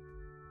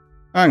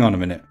 Hang on a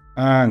minute.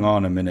 Hang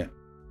on a minute.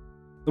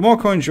 The more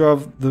coins you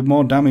have, the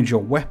more damage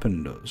your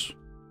weapon does.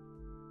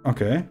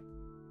 Okay.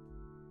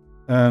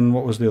 And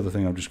what was the other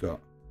thing I've just got?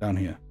 Down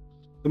here.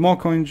 The more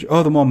coins...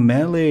 Oh, the more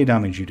melee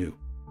damage you do.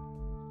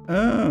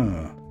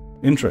 Ah.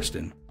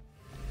 Interesting.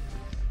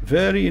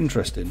 Very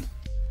interesting.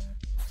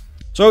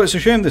 So it's a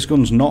shame this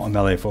gun's not a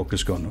melee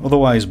focus gun.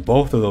 Otherwise,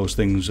 both of those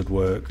things would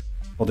work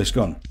for this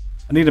gun.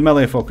 I need a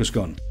melee focus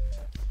gun.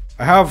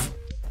 I have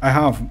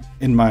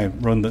in my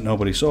run that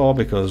nobody saw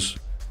because...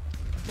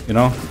 You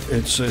know,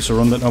 it's a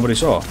run that nobody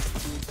saw.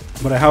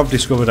 But I have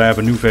discovered I have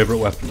a new favourite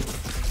weapon.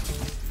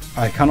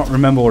 I cannot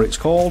remember what it's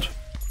called,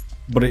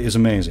 but it is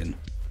amazing.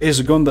 It is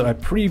a gun that I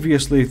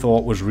previously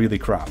thought was really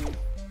crap,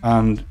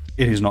 and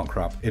it is not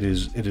crap. It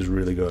is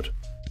really good.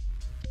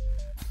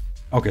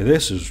 Okay,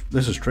 this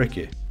is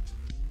tricky.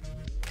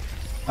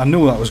 I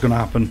knew that was going to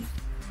happen.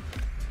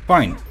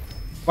 Fine.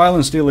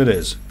 Violent steel it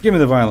is. Give me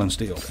the violent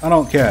steel. I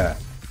don't care.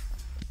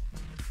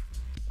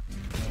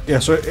 Yeah,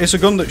 so it's a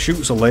gun that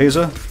shoots a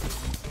laser.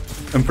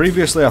 And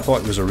previously I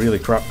thought it was a really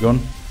crap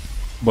gun.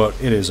 But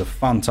it is a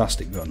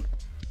fantastic gun.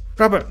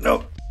 Grab it!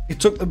 No! He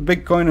took the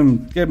big coin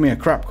and gave me a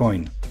crap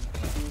coin.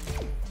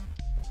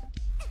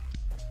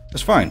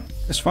 It's fine.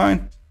 It's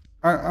fine.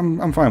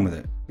 I'm fine with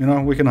it. You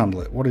know, we can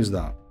handle it. What is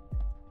that?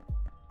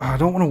 I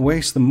don't want to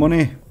waste the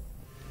money.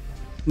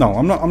 No,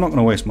 I'm not going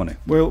to waste money.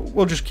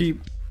 We'll just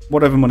keep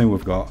whatever money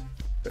we've got.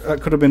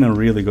 That could have been a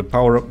really good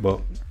power-up, but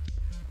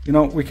you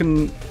know, we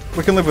can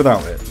live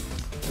without it.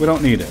 We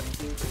don't need it.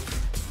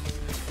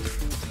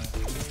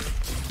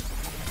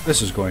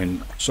 This is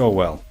going so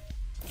well.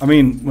 I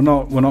mean, we're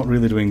not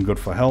really doing good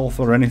for health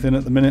or anything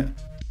at the minute,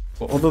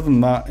 but other than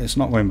that, it's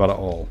not going bad at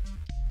all.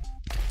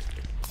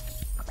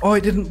 Oh,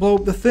 it didn't blow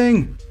up the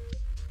thing.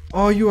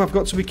 Oh, you have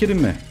got to be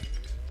kidding me.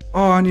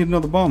 Oh, I need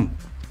another bomb.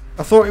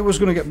 I thought it was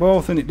going to get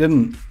both and it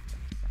didn't.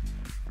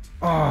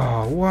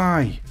 Oh,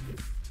 why?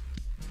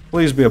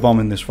 Please be a bomb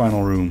in this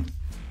final room.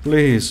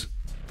 Please.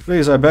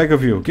 Please, I beg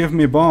of you, give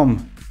me a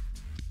bomb.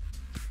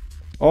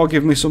 Or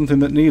give me something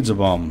that needs a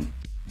bomb.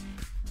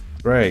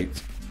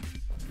 Great.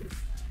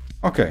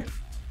 Okay.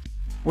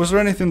 Was there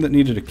anything that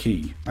needed a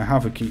key? I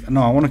have a key.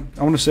 No, I want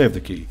to save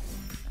the key.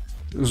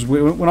 Because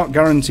we're not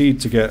guaranteed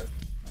to get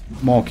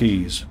more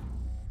keys.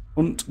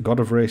 Hunt, God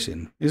of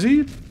Racing. Is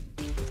he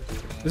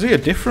a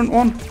different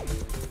one?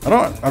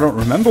 I don't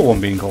remember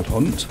one being called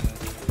Hunt.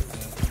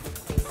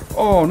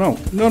 Oh no.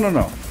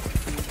 No.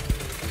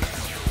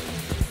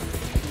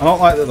 I don't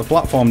like that the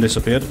platform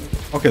disappeared.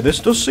 Okay, this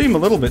does seem a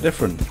little bit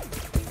different.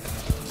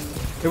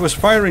 It was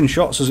firing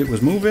shots as it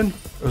was moving.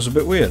 It was a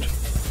bit weird.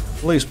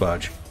 Police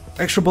badge.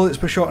 Extra bullets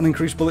per shot and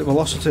increased bullet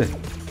velocity.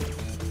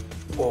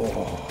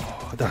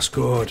 Oh, that's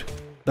good.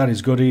 That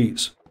is good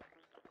eats.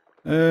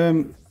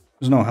 There's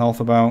no health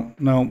about.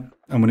 No.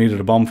 And we needed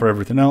a bomb for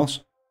everything else.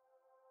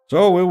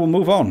 So we will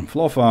move on.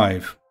 Floor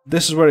 5.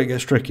 This is where it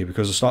gets tricky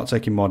because I start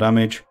taking more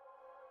damage.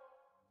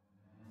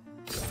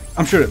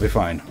 I'm sure it'll be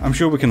fine. I'm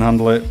sure we can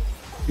handle it.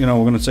 You know,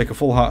 we're going to take a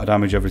full heart of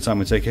damage every time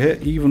we take a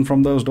hit, even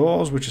from those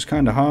doors, which is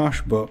kind of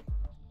harsh, but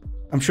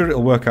I'm sure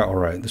it'll work out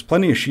alright. There's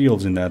plenty of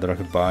shields in there that I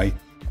could buy,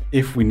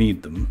 if we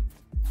need them.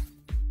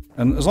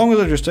 And as long as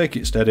I just take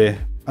it steady,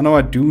 I know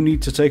I do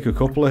need to take a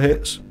couple of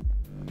hits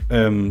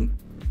in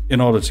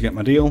order to get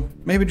my deal.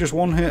 Maybe just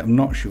one hit, I'm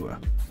not sure.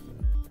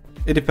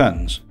 It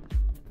depends.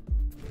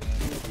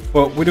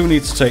 But we do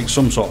need to take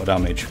some sort of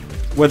damage.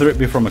 Whether it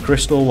be from a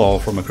crystal, or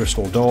from a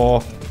crystal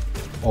door,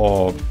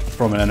 or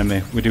from an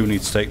enemy, we do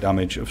need to take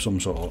damage of some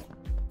sort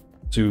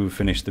to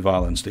finish the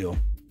violent steel.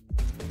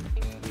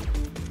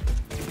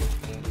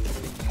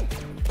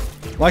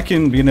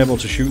 Liking being able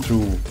to shoot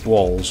through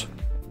walls,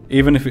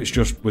 even if it's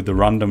just with the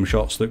random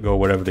shots that go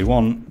wherever they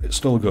want, it's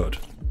still good.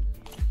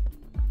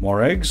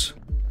 More eggs.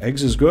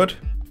 Eggs is good.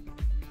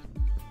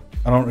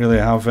 I don't really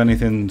have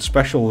anything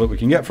special that we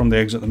can get from the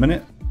eggs at the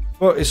minute,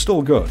 but it's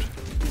still good.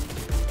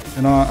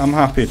 You know, I'm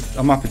happy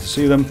to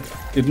see them.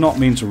 Did not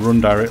mean to run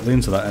directly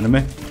into that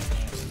enemy.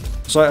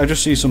 So I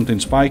just see something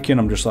spiking,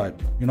 I'm just like,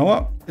 you know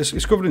what?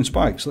 It's covered in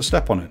spikes, let's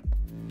step on it.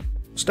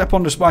 Step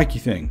on the spiky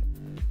thing.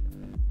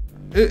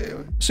 It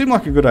seemed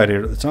like a good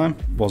idea at the time.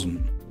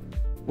 Wasn't.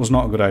 Was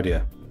not a good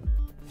idea.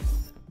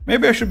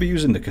 Maybe I should be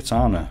using the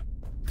katana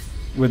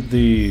with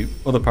the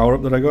other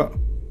power-up that I got.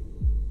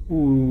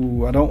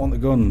 Ooh, I don't want the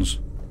guns.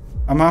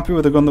 I'm happy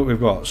with the gun that we've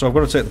got, so I've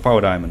got to take the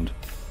power diamond.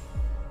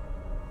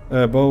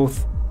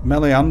 Both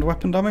melee and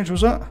weapon damage,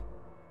 was that?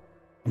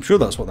 I'm sure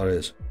that's what that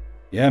is.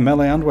 Yeah,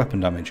 melee and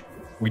weapon damage.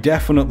 We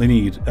definitely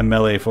need a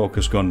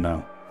melee-focused gun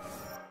now.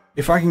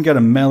 If I can get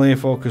a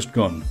melee-focused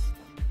gun,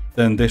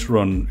 then this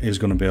run is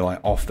going to be like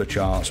off the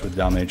charts with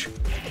damage.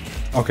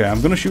 Okay, I'm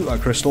going to shoot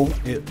that crystal.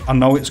 I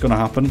know it's going to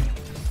happen.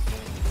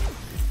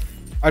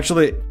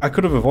 Actually, I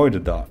could have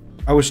avoided that.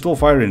 I was still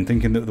firing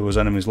thinking that there was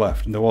enemies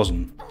left, and there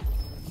wasn't.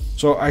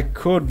 So I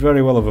could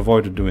very well have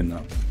avoided doing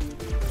that.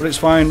 But it's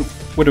fine.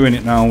 We're doing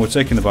it now. We're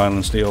taking the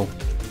violent steel.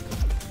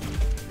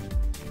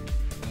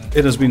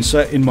 It has been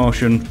set in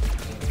motion.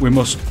 We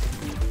must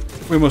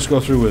go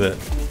through with it.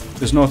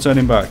 There's no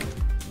turning back.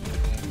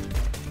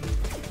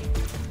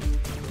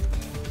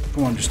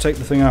 Come on, just take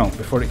the thing out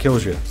before it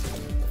kills you.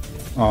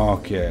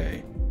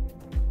 Okay.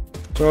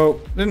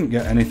 So, didn't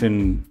get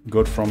anything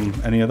good from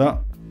any of that,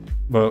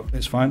 but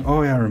it's fine.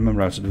 Oh yeah, I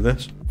remember how to do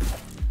this.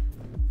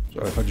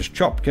 So if I just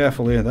chop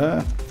carefully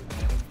there,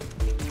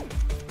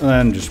 and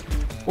then just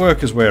work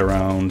his way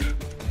around,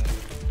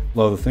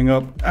 blow the thing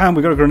up, and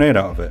we got a grenade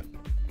out of it.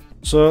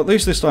 So at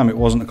least this time it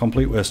wasn't a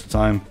complete waste of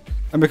time.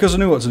 And because I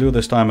knew what to do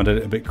this time, I did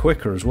it a bit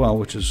quicker as well,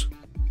 which is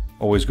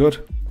always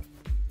good.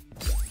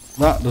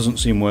 That doesn't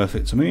seem worth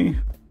it to me.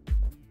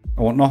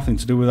 I want nothing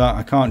to do with that.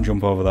 I can't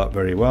jump over that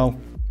very well.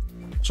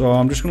 So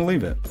I'm just going to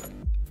leave it.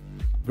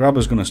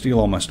 Grabber's going to steal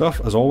all my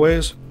stuff, as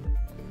always.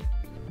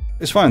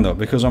 It's fine though,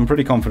 because I'm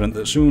pretty confident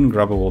that soon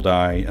Grabber will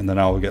die, and then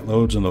I'll get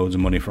loads and loads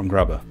of money from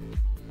Grabber.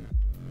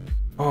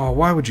 Oh,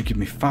 why would you give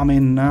me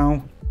Famine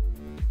now?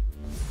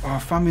 Oh,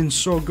 Famine's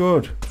so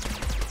good.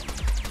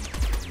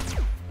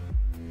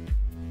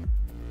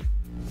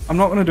 I'm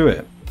not going to do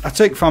it. I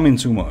take Famine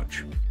too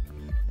much.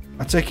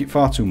 I take it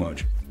far too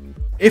much.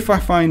 If I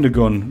find a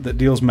gun that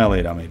deals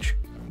melee damage,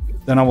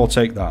 then I will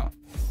take that.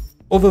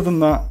 Other than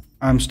that,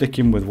 I'm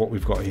sticking with what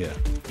we've got here.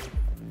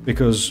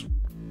 Because,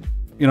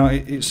 you know,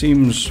 it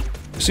seems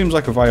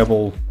like a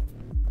viable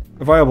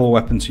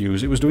weapon to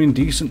use. It was doing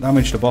decent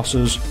damage to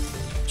bosses.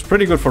 It's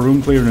pretty good for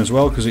room clearing as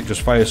well, because it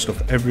just fires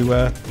stuff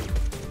everywhere.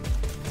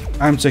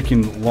 I'm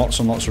taking lots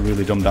and lots of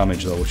really dumb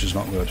damage though, which is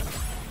not good.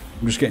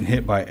 I'm just getting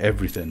hit by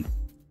everything.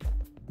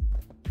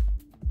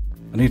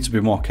 I need to be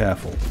more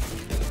careful.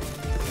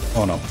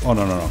 Oh no, oh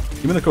no, no, no.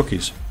 Give me the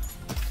cookies.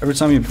 Every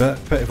time your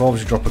pet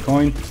evolves, you drop a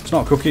coin. It's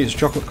not a cookie, it's a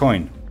chocolate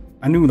coin.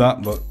 I knew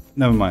that, but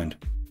never mind.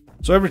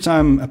 So every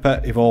time a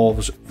pet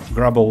evolves,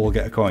 Grabber will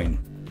get a coin.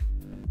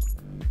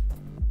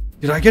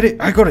 Did I get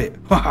it? I got it!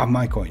 Haha,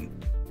 my coin.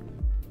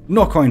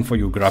 No coin for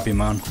you, Grabby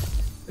man.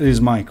 It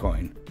is my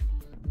coin.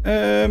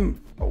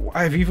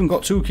 I've even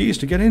got 2 keys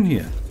to get in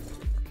here.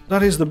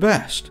 That is the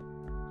best.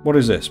 What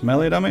is this?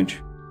 Melee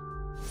damage?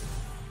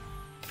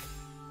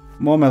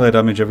 More melee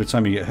damage every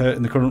time you get hurt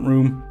in the current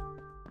room.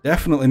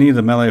 Definitely need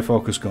a melee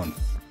focus gun.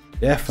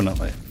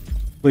 Definitely.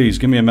 Please,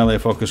 give me a melee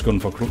focus gun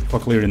for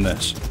clearing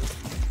this.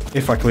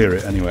 If I clear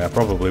it anyway, I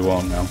probably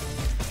won't now.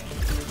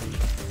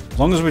 As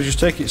long as we just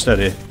take it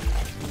steady,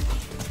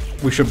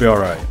 we should be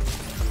alright.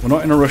 We're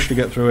not in a rush to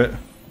get through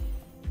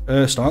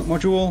it. Stark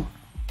module.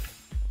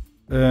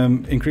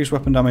 Increase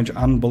weapon damage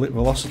and bullet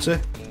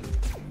velocity.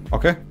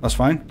 Okay, that's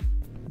fine.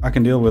 I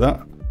can deal with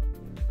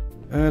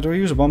that. Do I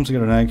use a bomb to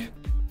get an egg?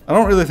 I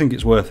don't really think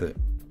it's worth it.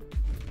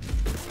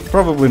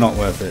 Probably not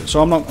worth it,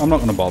 so I'm not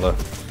going to bother.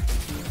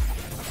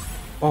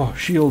 Oh,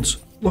 shields.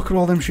 Look at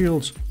all them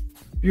shields.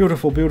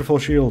 Beautiful, beautiful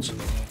shields.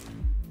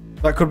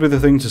 That could be the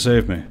thing to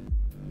save me.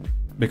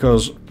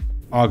 Because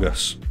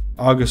Argus.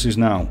 Argus is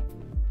now.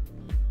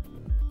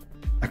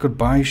 I could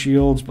buy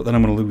shields, but then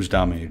I'm going to lose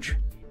damage.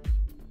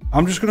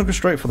 I'm just going to go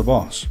straight for the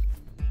boss.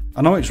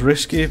 I know it's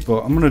risky,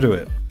 but I'm going to do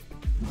it.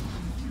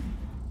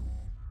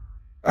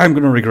 I'm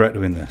going to regret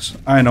doing this.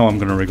 I know I'm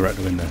going to regret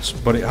doing this,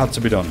 but it had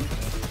to be done.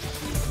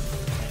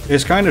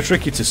 It's kind of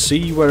tricky to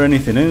see where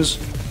anything is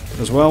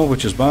as well,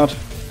 which is bad.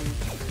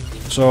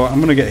 So I'm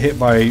going to get hit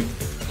by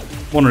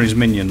one of his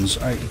minions.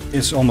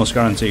 It's almost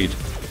guaranteed.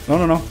 No,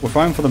 no, no. We're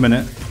fine for the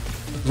minute.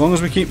 As long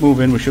as we keep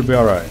moving, we should be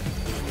alright.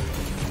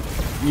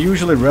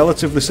 Usually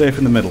relatively safe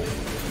in the middle.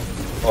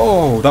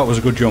 Oh, that was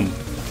a good jump.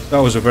 That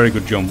was a very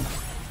good jump.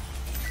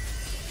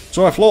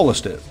 So I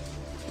flawlessed it.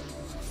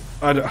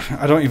 I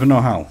don't even know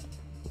how.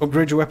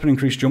 Upgrade your weapon,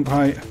 increase jump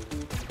height.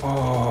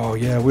 Oh,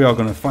 yeah, we are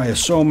going to fire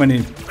so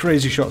many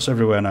crazy shots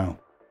everywhere now.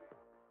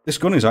 This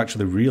gun is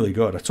actually really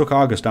good. I took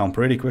Argus down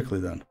pretty quickly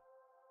then.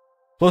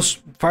 Plus,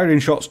 firing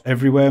shots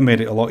everywhere made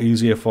it a lot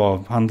easier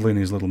for handling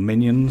his little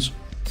minions.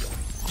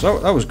 So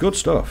that was good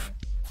stuff.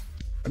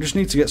 I just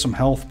need to get some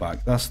health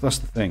back. That's the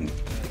thing.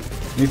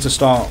 I need to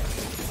start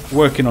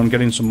working on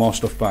getting some more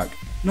stuff back.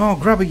 No,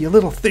 Grabber, you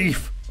little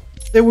thief!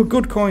 They were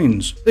good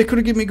coins. They could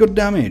have given me good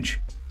damage.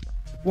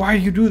 Why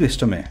do you do this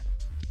to me?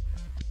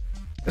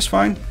 It's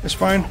fine. It's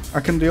fine. I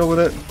can deal with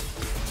it.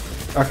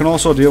 I can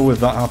also deal with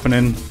that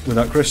happening with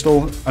that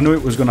crystal. I knew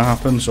it was going to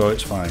happen, so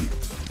it's fine.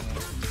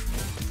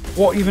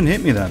 What even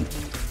hit me then?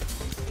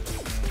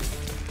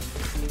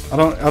 I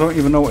don't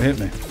even know what hit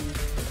me.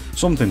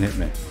 Something hit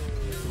me.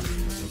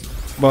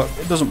 But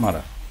it doesn't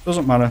matter.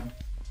 Doesn't matter.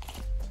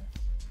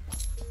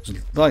 There's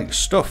like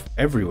stuff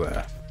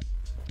everywhere.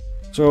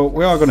 So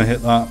we are going to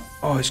hit that.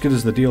 Oh, it's good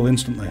as the deal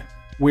instantly.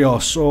 We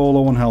are so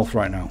low on health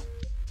right now.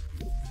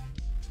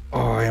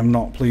 Oh, I am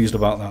not pleased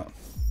about that.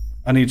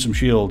 I need some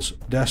shields.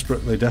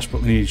 Desperately,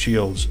 desperately need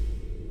shields.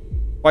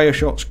 Fire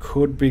shots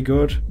could be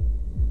good.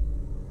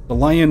 The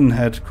lion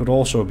head could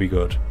also be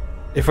good.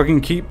 If I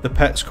can keep the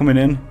pets coming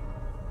in.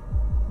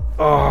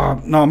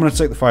 Oh, no, I'm going to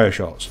take the fire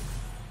shots.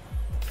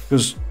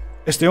 Because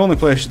it's the only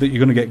place that you're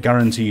going to get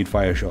guaranteed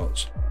fire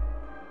shots.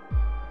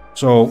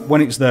 So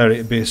when it's there,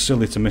 it'd be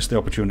silly to miss the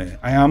opportunity.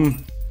 I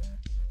am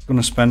going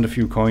to spend a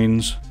few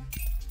coins.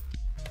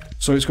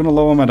 So it's going to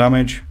lower my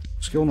damage.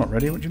 Skill not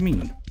ready? What do you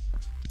mean?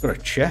 Got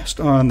a chest?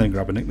 Oh, and then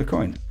grab and nick the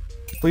coin.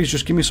 Please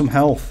just give me some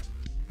health.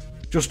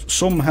 Just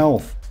some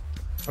health.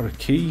 Or a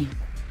key.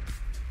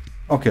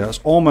 Okay, that's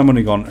all my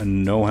money gone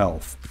and no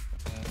health.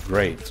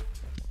 Great.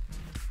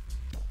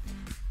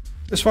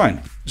 It's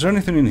fine. Is there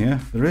anything in here?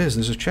 There is.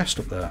 There's a chest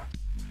up there.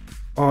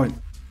 Oh,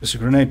 it's a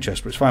grenade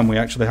chest, but it's fine. We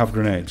actually have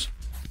grenades.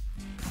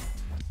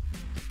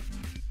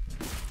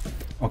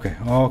 Okay,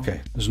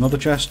 okay. There's another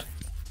chest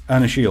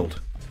and a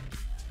shield.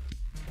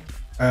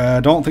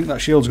 I don't think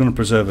that shield's going to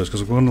preserve us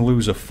because we're going to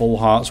lose a full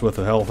heart's worth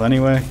of health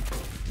anyway.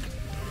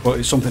 But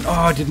it's something... Oh,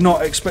 I did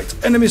not expect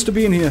enemies to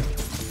be in here.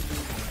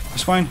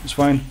 It's fine, it's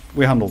fine.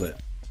 We handled it.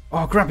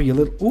 Oh, grab it, you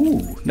little...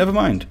 Ooh, never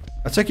mind.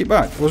 I take it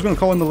back. I was going to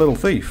call him the little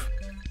thief,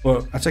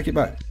 but I take it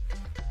back.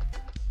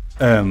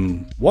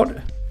 What?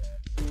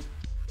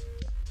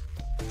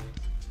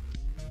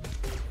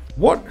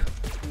 What?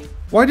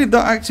 Why did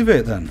that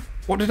activate then?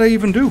 What did I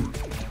even do?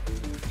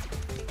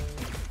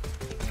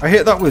 I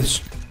hit that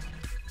with...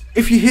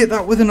 If you hit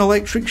that with an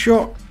electric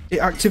shot, it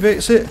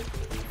activates it?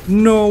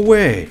 No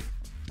way.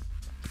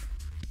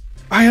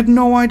 I had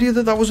no idea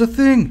that that was a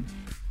thing.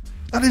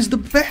 That is the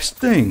best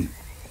thing.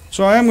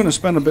 So I am going to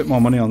spend a bit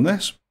more money on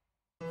this.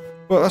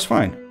 But that's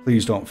fine.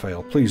 Please don't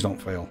fail. Please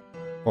don't fail.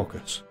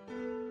 Focus.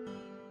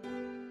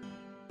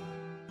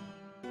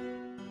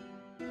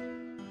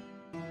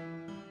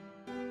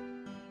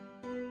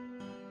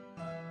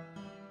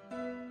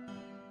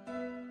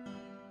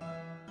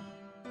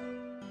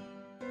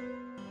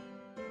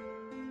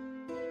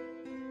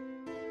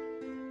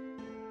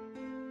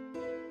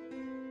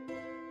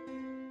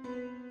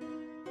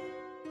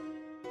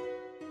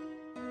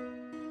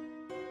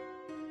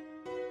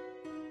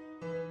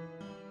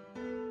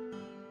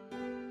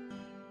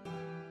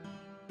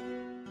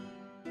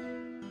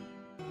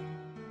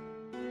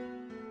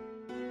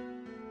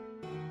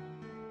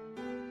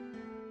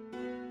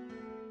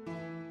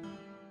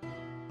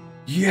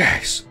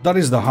 Yes, that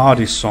is the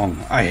hardest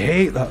song. I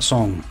hate that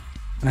song.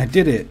 And I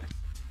did it.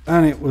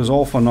 And it was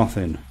all for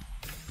nothing.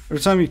 Every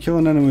time you kill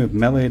an enemy with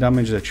melee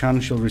damage, there's a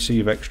chance you'll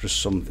receive extra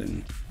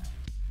something.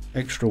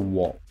 Extra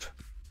what?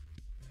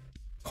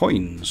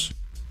 Coins.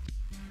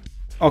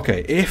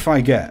 Okay, if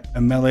I get a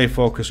melee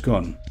focused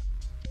gun,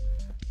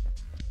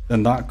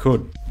 then that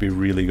could be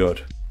really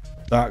good.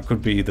 That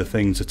could be the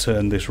thing to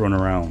turn this run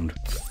around.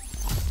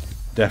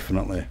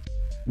 Definitely.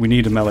 We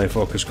need a melee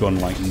focused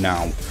gun like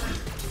now.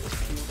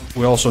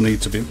 We also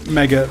need to be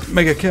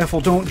mega careful.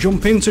 Don't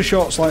jump into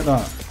shots like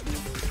that.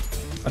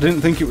 I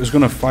didn't think it was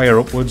going to fire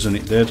upwards and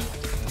it did.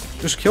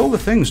 Just kill the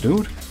things,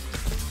 dude.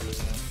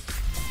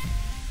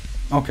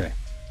 Okay.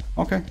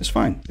 Okay, it's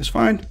fine. It's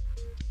fine.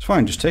 It's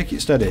fine. Just take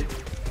it steady.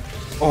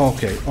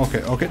 Okay,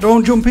 okay, okay.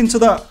 Don't jump into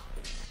that.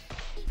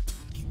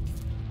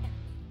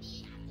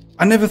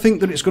 I never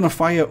think that it's going to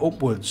fire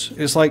upwards.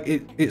 It's like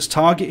its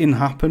targeting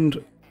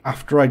happened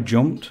after I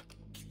jumped.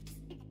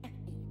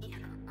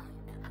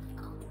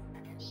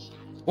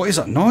 What is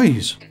that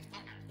noise?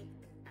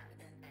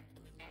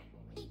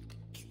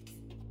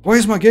 Why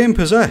is my game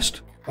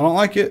possessed? I don't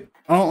like it.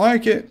 I don't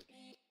like it.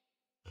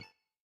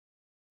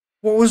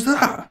 What was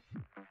that?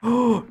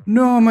 Oh,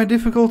 no, my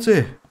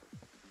difficulty.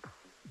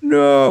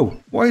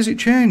 No. Why has it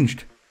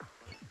changed?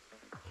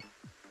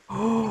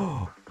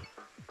 Oh.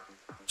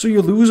 So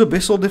you lose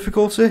abyssal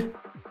difficulty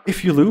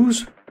if you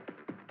lose?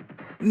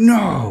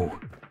 No.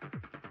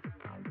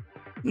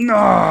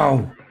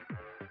 No.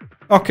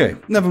 Okay,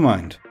 never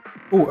mind.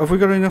 Oh, have we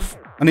got enough?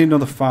 I need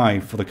another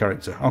 5 for the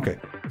character. Okay.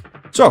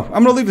 So,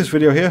 I'm going to leave this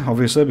video here,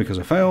 obviously, because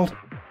I failed.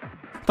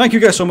 Thank you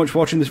guys so much for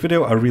watching this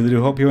video. I really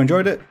do hope you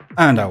enjoyed it,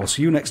 and I will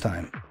see you next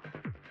time.